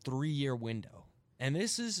have a 3-year window. And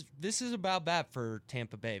this is about that for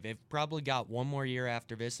Tampa Bay. They've probably got one more year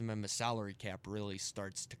after this, and then the salary cap really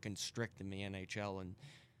starts to constrict in the NHL, and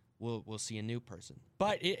we'll see a new person.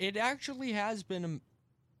 But it actually has been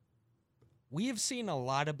we have seen a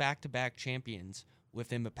lot of back-to-back champions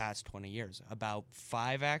within the past 20 years. About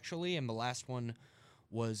 5, actually, and the last one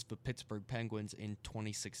was the Pittsburgh Penguins in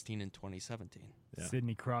 2016 and 2017. Yeah.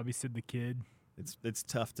 Sidney Crosby, Sid the Kid. It's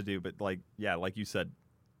tough to do, but like you said,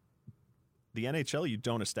 the NHL, you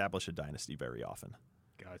don't establish a dynasty very often.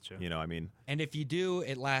 Gotcha. And if you do,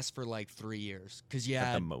 it lasts for like 3 years, because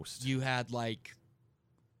at the most, you had like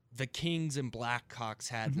the Kings and Blackhawks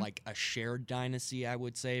had like a shared dynasty, I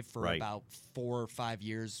would say, for about 4 or 5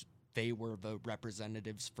 years. They were the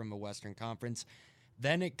representatives from the Western Conference.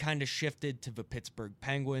 Then it kind of shifted to the Pittsburgh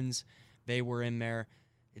Penguins. They were in there.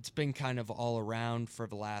 It's been kind of all around for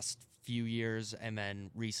the last few years, and then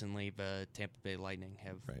recently the Tampa Bay Lightning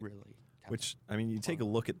have really. Which, you take a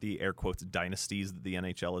look at the air quotes dynasties that the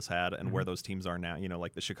NHL has had and where those teams are now.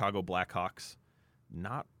 Like the Chicago Blackhawks,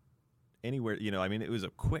 not anywhere. It was a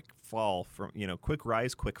quick fall from, quick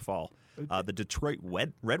rise, quick fall. The Detroit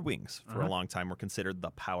Red Wings for a long time were considered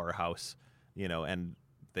the powerhouse, and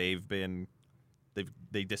they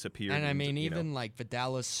disappeared. And even like the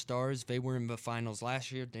Dallas Stars, they were in the finals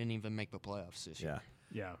last year, didn't even make the playoffs this year.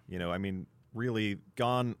 Yeah. Really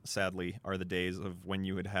gone, sadly, are the days of when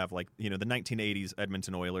you would have, like, the 1980s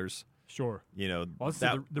Edmonton Oilers. Sure.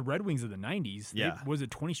 The Red Wings of the 90s. Was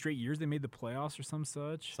it 20 straight years they made the playoffs or some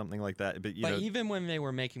such? Something like that. But even when they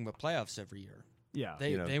were making the playoffs every year,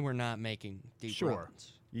 they were not making deep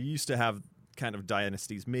runs. You used to have kind of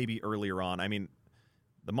dynasties maybe earlier on.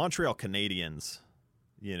 The Montreal Canadiens,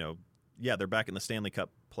 they're back in the Stanley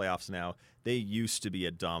Cup playoffs now. They used to be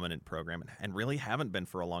a dominant program and really haven't been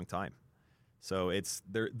for a long time. So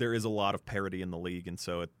there is a lot of parity in the league, and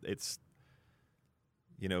so it's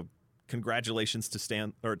congratulations to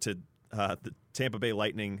the Tampa Bay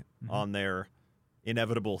Lightning on their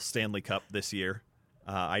inevitable Stanley Cup this year.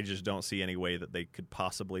 I just don't see any way that they could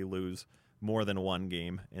possibly lose more than one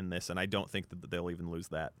game in this, and I don't think that they'll even lose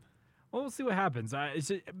that. Well, we'll see what happens.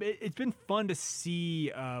 It's been fun to see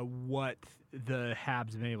what the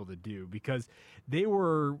Habs have been able to do, because they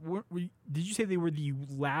were did you say they were the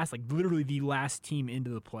last, like literally the last team into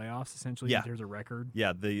the playoffs, essentially, in terms of record?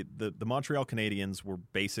 Yeah, the Montreal Canadiens were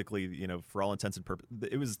basically, for all intents and purposes,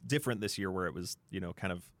 it was different this year where it was,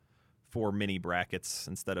 kind of 4 mini brackets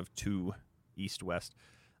instead of 2 East-West.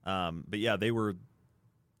 But yeah, they were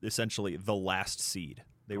essentially the last seed.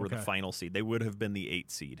 They were the final seed. They would have been the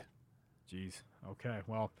 8th seed. Jeez. Okay.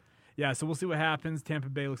 Well, yeah, so we'll see what happens. Tampa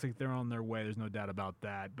Bay looks like they're on their way. There's no doubt about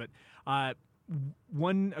that. But a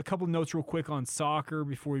couple of notes real quick on soccer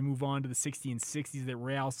before we move on to the 60 and 60s. That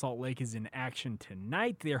Real Salt Lake is in action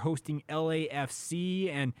tonight. They're hosting LAFC,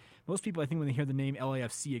 and most people, I think, when they hear the name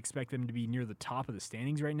LAFC, expect them to be near the top of the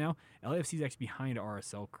standings right now. LAFC is actually behind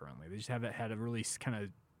RSL currently. They just haven't had a really kind of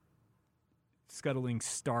scuttling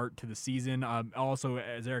start to the season. Also,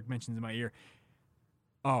 as Eric mentions in my ear,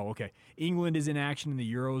 England is in action in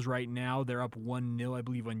the Euros right now. They're up 1-0, I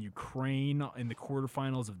believe, on Ukraine in the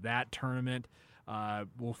quarterfinals of that tournament.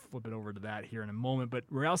 We'll flip it over to that here in a moment. But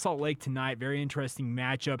Real Salt Lake tonight, very interesting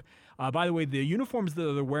matchup. By the way, the uniforms that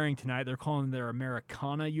they're wearing tonight, they're calling their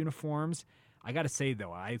Americana uniforms. I got to say,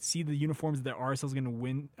 though, I see the uniforms that RSL is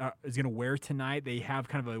going to wear tonight. They have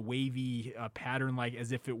kind of a wavy pattern, like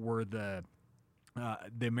as if it were the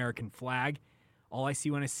American flag. All I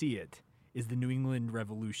see when I see it is the New England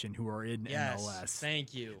Revolution, who are in MLS.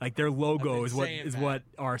 Thank you. Like their logo is what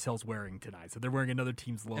RSL's wearing tonight. So they're wearing another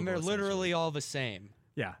team's logo. And they're literally all the same.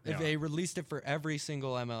 Yeah. They released it for every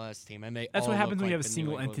single MLS team, and that's what happens when you have a the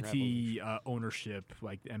single entity ownership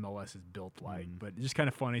like MLS is built like. But it's just kind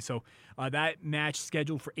of funny. So that match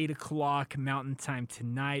scheduled for 8 o'clock Mountain Time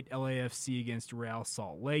tonight, LAFC against Real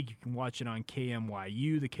Salt Lake. You can watch it on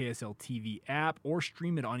KMYU, the KSL TV app, or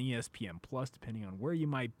stream it on ESPN Plus, depending on where you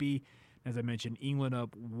might be. As I mentioned, England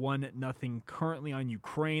up 1-0 currently on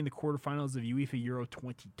Ukraine, the quarterfinals of UEFA Euro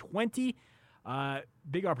 2020.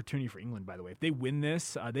 Big opportunity for England, by the way. If they win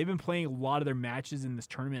this, they've been playing a lot of their matches in this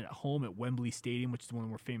tournament at home at Wembley Stadium, which is one of the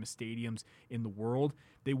more famous stadiums in the world.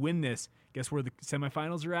 They win this, guess where the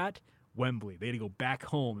semifinals are at? Wembley. They had to go back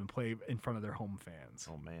home and play in front of their home fans.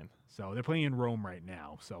 Oh, man. So they're playing in Rome right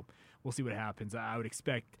now. So we'll see what happens. I would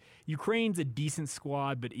expect Ukraine's a decent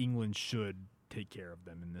squad, but England should take care of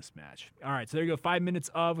them in this match. All right, so there you go. 5 minutes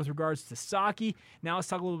with regards to Sockey. Now let's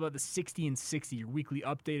talk a little about the 60 and 60, your weekly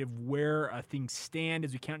update of where things stand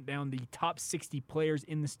as we count down the top 60 players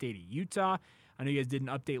in the state of Utah. I know you guys did an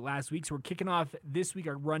update last week, so we're kicking off this week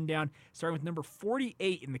our rundown, starting with number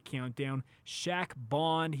 48 in the countdown, Shaq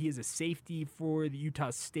Bond. He is a safety for the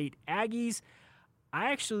Utah State Aggies.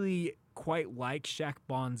 I actually quite like Shaq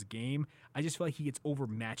Bond's game. I just feel like he gets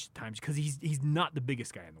overmatched at times because he's not the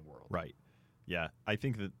biggest guy in the world. Right. Yeah, I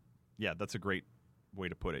think that's a great way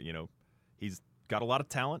to put it. You know, he's got a lot of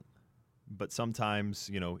talent, but sometimes,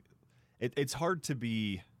 you know, it's hard to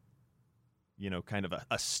be, you know, kind of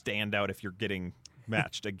a standout if you're getting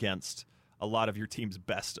matched against a lot of your team's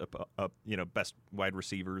best wide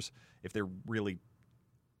receivers, if they're really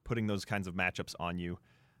putting those kinds of matchups on you,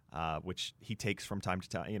 which he takes from time to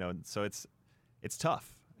time. You know, so it's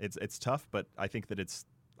tough. It's tough, but I think that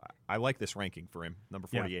I like this ranking for him, number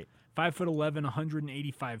 48. Yeah. 5'11",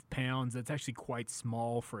 185 pounds. That's actually quite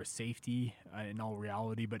small for a safety in all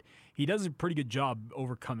reality, but he does a pretty good job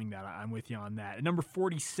overcoming that. I'm with you on that. At number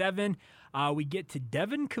 47, we get to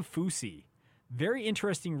Devin Kafusi. Very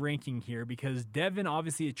interesting ranking here because Devin,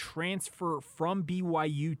 obviously a transfer from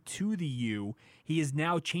BYU to the U. He has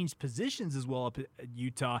now changed positions as well up at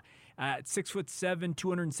Utah. At 6'7",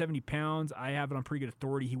 270 pounds, I have it on pretty good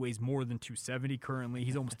authority. He weighs more than 270 currently.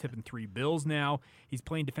 He's almost tipping 3 bills now. He's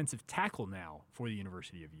playing defensive tackle now for the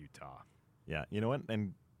University of Utah. Yeah, you know what?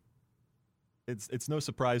 And it's no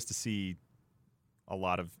surprise to see a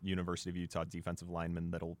lot of University of Utah defensive linemen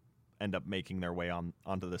that'll end up making their way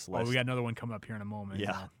onto this list. Oh, we got another one coming up here in a moment.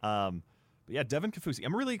 Yeah. But yeah, Devin Kafusi.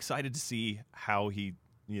 I'm really excited to see how he,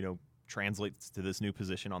 you know, translates to this new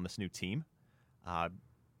position on this new team.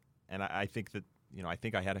 And I think that, you know, I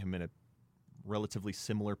think I had him in a relatively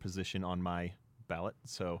similar position on my ballot.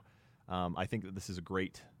 So I think that this is a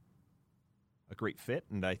great fit.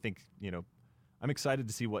 And I think, you know, I'm excited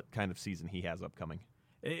to see what kind of season he has upcoming.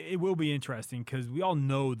 It will be interesting because we all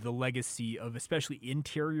know the legacy of especially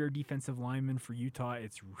interior defensive linemen for Utah.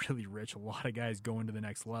 It's really rich. A lot of guys going to the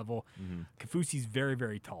next level. Mm-hmm. Kafusi's very,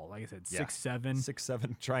 very tall. Like I said, 6'7".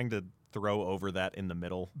 6'7", trying to throw over that in the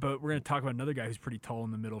middle. But we're going to talk about another guy who's pretty tall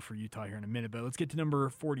in the middle for Utah here in a minute. But let's get to number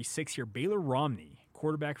 46 here. Baylor Romney,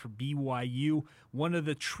 quarterback for BYU, one of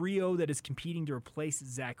the trio that is competing to replace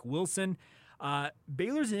Zach Wilson.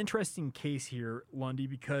 Baylor's an interesting case here, Lundy,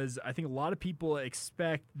 because I think a lot of people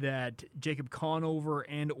expect that Jacob Conover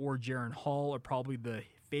and or Jaron Hall are probably the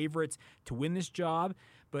favorites to win this job.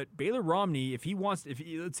 But Baylor Romney,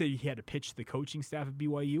 let's say he had to pitch the coaching staff at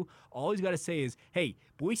BYU, all he's got to say is, hey,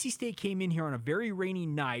 Boise State came in here on a very rainy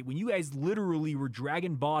night when you guys literally were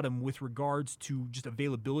dragging bottom with regards to just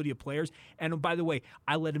availability of players. And by the way,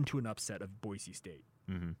 I led him to an upset of Boise State.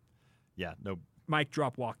 Mm-hmm. Yeah, no. Mic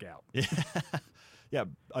drop, walk out. Yeah,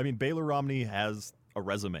 I mean, Baylor Romney has a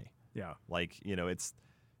resume. Yeah. Like, you know, it's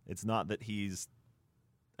not that he's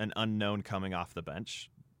an unknown coming off the bench.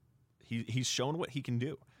 He's shown what he can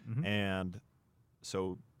do. Mm-hmm. And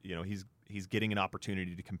so, you know, he's getting an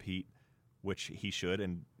opportunity to compete, which he should.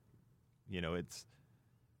 And, you know, it's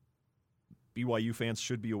BYU fans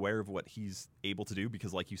should be aware of what he's able to do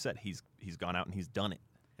because, like you said, he's gone out and he's done it.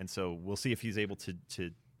 And so we'll see if he's able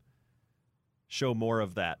to show more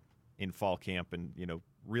of that in fall camp, and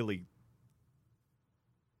really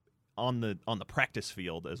on the practice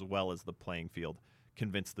field as well as the playing field,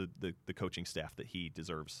 convince the coaching staff that he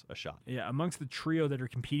deserves a shot. Yeah, amongst the trio that are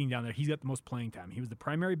competing down there, he's got the most playing time. He was the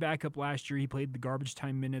primary backup last year. He played the garbage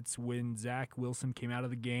time minutes when Zach Wilson came out of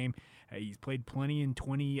the game. He's played plenty in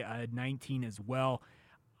 2019 as well.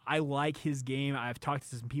 I like his game. I've talked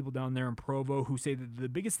to some people down there in Provo who say that the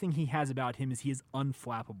biggest thing he has about him is he is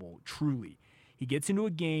unflappable, truly. He gets into a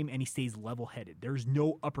game and he stays level-headed. There's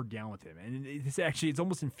no up or down with him. And it's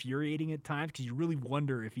almost infuriating at times because you really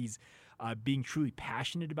wonder if he's being truly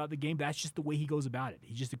passionate about the game. That's just the way he goes about it.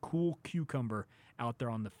 He's just a cool cucumber out there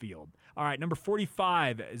on the field. All right, number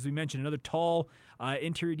 45, as we mentioned, another tall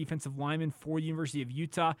interior defensive lineman for the University of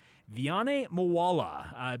Utah, Viane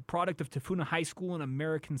Moala, product of Tafuna High School in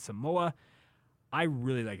American Samoa. I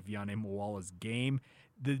really like Viane Moala's game.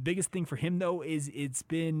 The biggest thing for him, though, is it's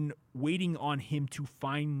been waiting on him to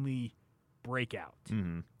finally break out.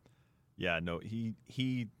 Mm-hmm. Yeah, no,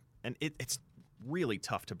 it's really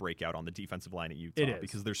tough to break out on the defensive line at Utah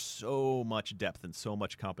because there's so much depth and so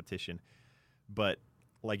much competition. But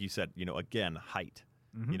like you said, again, height.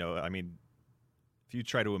 Mm-hmm. If you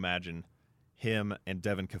try to imagine him and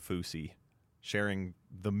Devin Kafusi sharing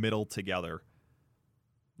the middle together.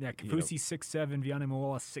 Yeah, Kafusi 6'7", Viane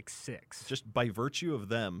Moala 6'6". Just by virtue of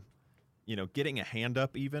them, getting a hand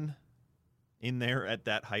up even in there at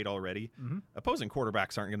that height already, opposing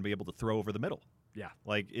quarterbacks aren't going to be able to throw over the middle. Yeah.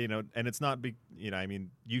 And it's not big,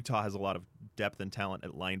 Utah has a lot of depth and talent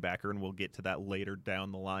at linebacker, and we'll get to that later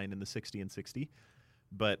down the line in the 60 and 60.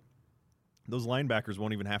 But those linebackers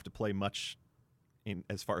won't even have to play much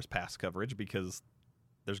as far as pass coverage because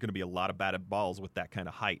there's going to be a lot of batted balls with that kind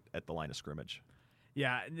of height at the line of scrimmage.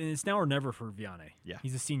 Yeah, and it's now or never for Viane. Yeah.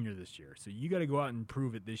 He's a senior this year, so you got to go out and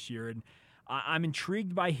prove it this year. And I'm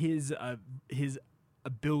intrigued by his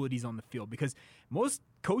abilities on the field because most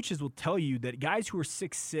coaches will tell you that guys who are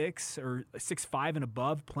 6'6" or 6'5" and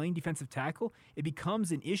above playing defensive tackle, it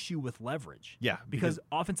becomes an issue with leverage. Yeah. Because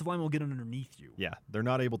offensive line will get underneath you. Yeah, they're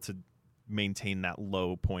not able to maintain that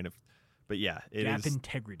low point of – but yeah, it Gap is –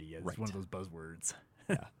 integrity is one of those buzzwords.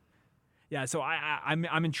 Yeah. Yeah, so I'm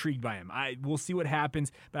intrigued by him. We'll see what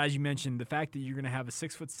happens, but as you mentioned, the fact that you're going to have a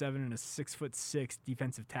 6'7" and a 6'6"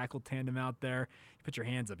 defensive tackle tandem out there, you put your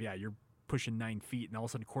hands up, yeah, you're pushing 9 feet, and all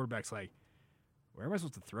of a sudden the quarterback's like, where am I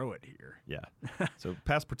supposed to throw it here? Yeah. So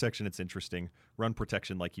pass protection, it's interesting. Run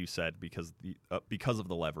protection, like you said, because of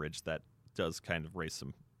the leverage, that does kind of raise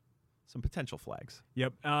some potential flags.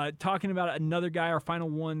 Yep. Talking about another guy, our final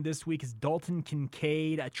one this week is Dalton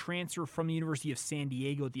Kincaid, a transfer from the University of San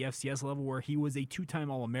Diego at the FCS level where he was a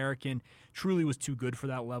 2-time All-American, truly was too good for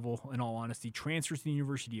that level, in all honesty. Transfers to the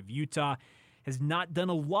University of Utah, has not done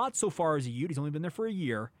a lot so far as a Ute. He's only been there for a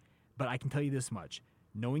year, but I can tell you this much.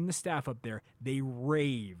 Knowing the staff up there, they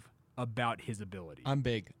rave about his ability. I'm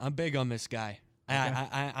big on this guy. Okay.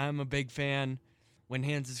 I'm a big fan. When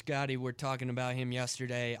Hans and Scotty were talking about him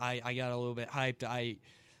yesterday, I got a little bit hyped.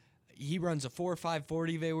 He runs a 4.5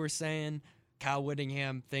 40, they were saying. Kyle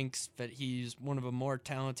Whittingham thinks that he's one of the more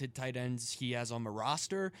talented tight ends he has on the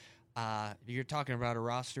roster. You're talking about a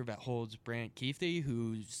roster that holds Brant Keithy,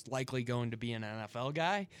 who's likely going to be an NFL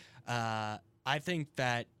guy. I think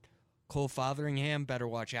that Cole Fotheringham better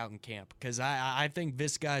watch out in camp because I think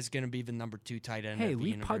this guy's going to be the number 2 tight end. Hey,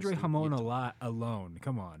 leave Padre Hamon alone.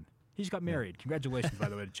 Come on. He just got married. Congratulations, by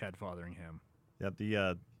the way, to Chad Fotheringham.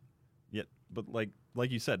 Yeah, but like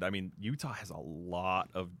you said, Utah has a lot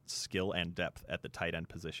of skill and depth at the tight end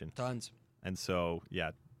position. Tons. And so,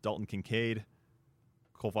 yeah, Dalton Kincaid,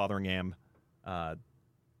 Cole Fotheringham, the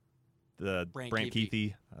Brant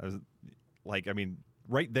Keithy.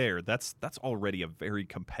 Right there, that's already a very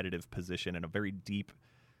competitive position and a very deep.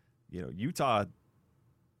 Utah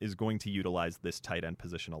is going to utilize this tight end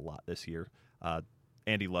position a lot this year.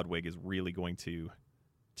 Andy Ludwig is really going to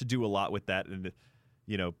do a lot with that, and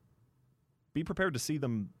be prepared to see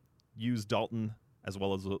them use Dalton as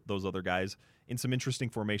well as those other guys in some interesting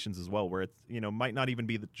formations as well, where it's might not even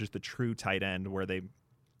be just the true tight end, where they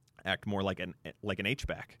act more like an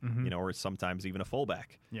H-back, or sometimes even a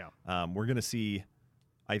fullback. Yeah, we're going to see,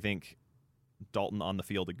 I think, Dalton on the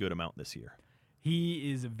field a good amount this year.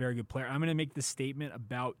 He is a very good player. I'm going to make this statement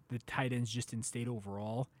about the tight ends just in state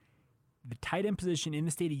overall. The tight end position in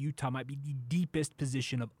the state of Utah might be the deepest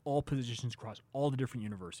position of all positions across all the different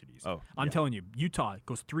universities. I'm telling you, Utah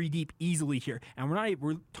goes 3 deep easily here.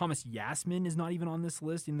 And Thomas Yasmin is not even on this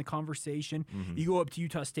list in the conversation. Mm-hmm. You go up to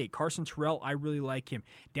Utah State. Carson Terrell, I really like him.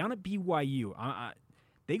 Down at BYU,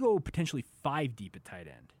 they go potentially 5 deep at tight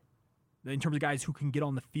end in terms of guys who can get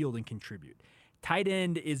on the field and contribute. tight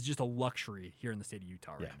end is just a luxury here in the state of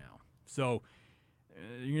Utah right now. So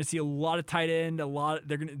you're going to see a lot of tight end.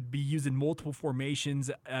 They're going to be using multiple formations.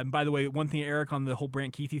 By the way, one thing, Eric, on the whole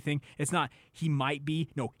Brant Keithy thing, it's not he might be.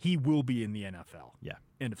 No, he will be in the NFL. Yeah.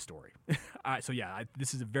 End of story. So,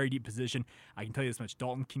 this is a very deep position. I can tell you this much.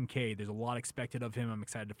 Dalton Kincaid, there's a lot expected of him. I'm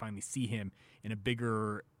excited to finally see him in a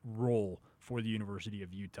bigger role for the University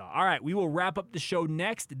of Utah. All right, we will wrap up the show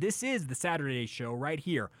next. This is the Saturday Show right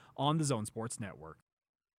here on the Zone Sports Network.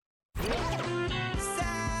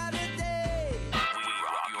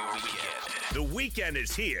 The weekend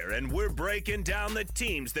is here, and we're breaking down the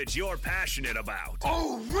teams that you're passionate about.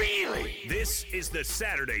 Oh, really? This is the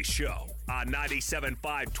Saturday Show on 97.5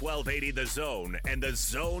 1280 The Zone and the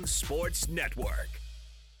Zone Sports Network.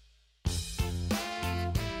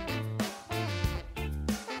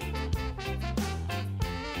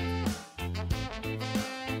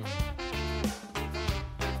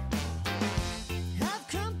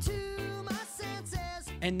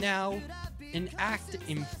 And now, an act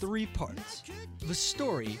in 3 parts. The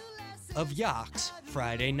story of Yak's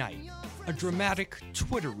Friday night. A dramatic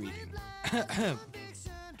Twitter reading.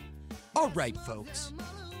 All right, folks.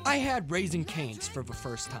 I had Raising Cane's for the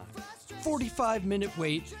first time. 45-minute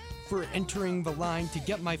wait for entering the line to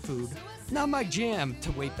get my food. Not my jam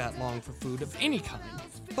to wait that long for food of any kind.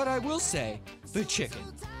 But I will say, the chicken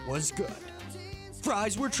was good.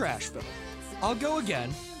 Fries were Trashville. I'll go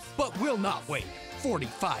again, but will not wait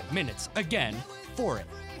 45 minutes again for it.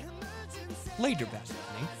 Later that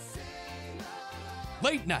evening.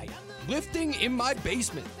 Late night, lifting in my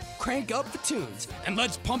basement. Crank up the tunes and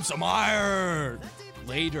let's pump some iron.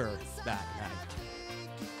 Later that night.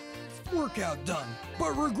 Workout done,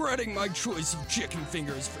 but regretting my choice of chicken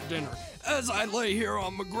fingers for dinner as I lay here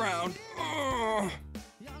on the ground.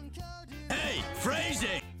 Hey,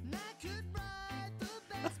 phrasing!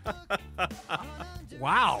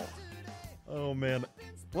 Wow. Oh, man.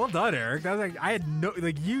 Well done, Eric. That was I had no,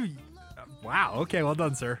 you. Wow. Okay, well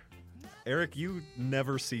done, sir. Eric, you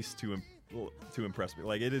never cease to impress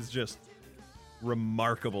me. It is just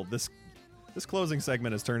remarkable. This closing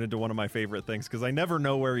segment has turned into one of my favorite things because I never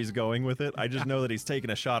know where he's going with it. I just know that he's taking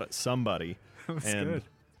a shot at somebody. That was and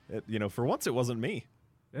good. For once it wasn't me.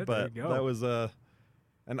 Yeah, but there you go. that was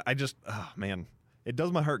and I just man, it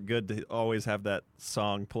does my heart good to always have that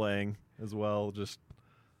song playing as well. Just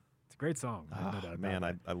it's a great song.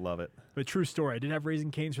 I love it. But true story, I did have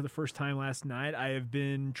Raising Cane's for the first time last night. I have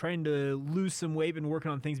been trying to lose some weight, been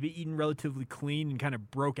working on things, been eating relatively clean, and kind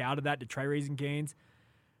of broke out of that to try Raising Cane's.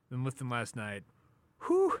 Then lifting last night.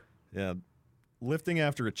 Whew. Yeah, lifting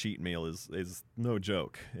after a cheat meal is no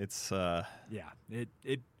joke. It's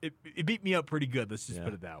it beat me up pretty good. Let's just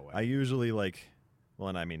put it that way. I usually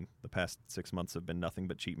the past 6 months have been nothing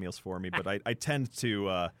but cheat meals for me. But I tend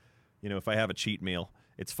to, if I have a cheat meal,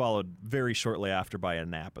 it's followed very shortly after by a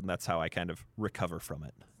nap, and that's how I kind of recover from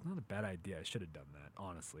it. It's not a bad idea. I should have done that,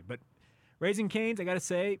 honestly. But Raising Cane's, I got to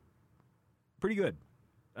say, pretty good.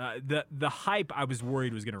 The hype I was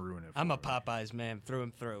worried was going to ruin it. I'm a Popeyes man through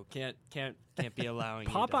and through. Can't be allowing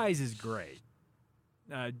Popeyes is great.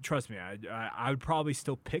 Trust me, I would probably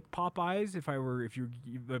still pick Popeyes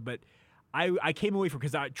but I came away from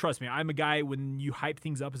because trust me, I'm a guy when you hype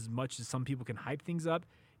things up as much as some people can hype things up,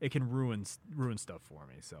 it can ruin stuff for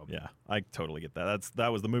me. So yeah, I totally get that.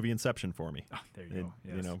 That was the movie Inception for me. Oh, there you go.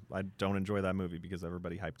 Yes. I don't enjoy that movie because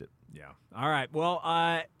everybody hyped it. Yeah. All right. Well,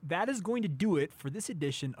 that is going to do it for this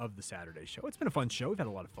edition of the Saturday Show. It's been a fun show. We've had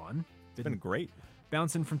a lot of fun. It's been great.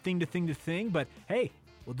 Bouncing from thing to thing to thing, but hey,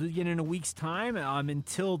 we'll do it again in a week's time.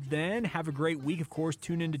 Until then, have a great week. Of course,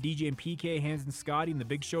 tune in to DJ and PK, Hans and Scotty, and the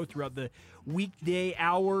Big Show throughout the weekday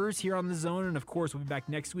hours here on The Zone. And, of course, we'll be back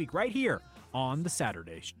next week right here on the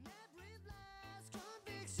Saturday Show.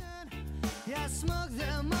 Yeah, I smoked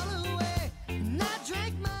them all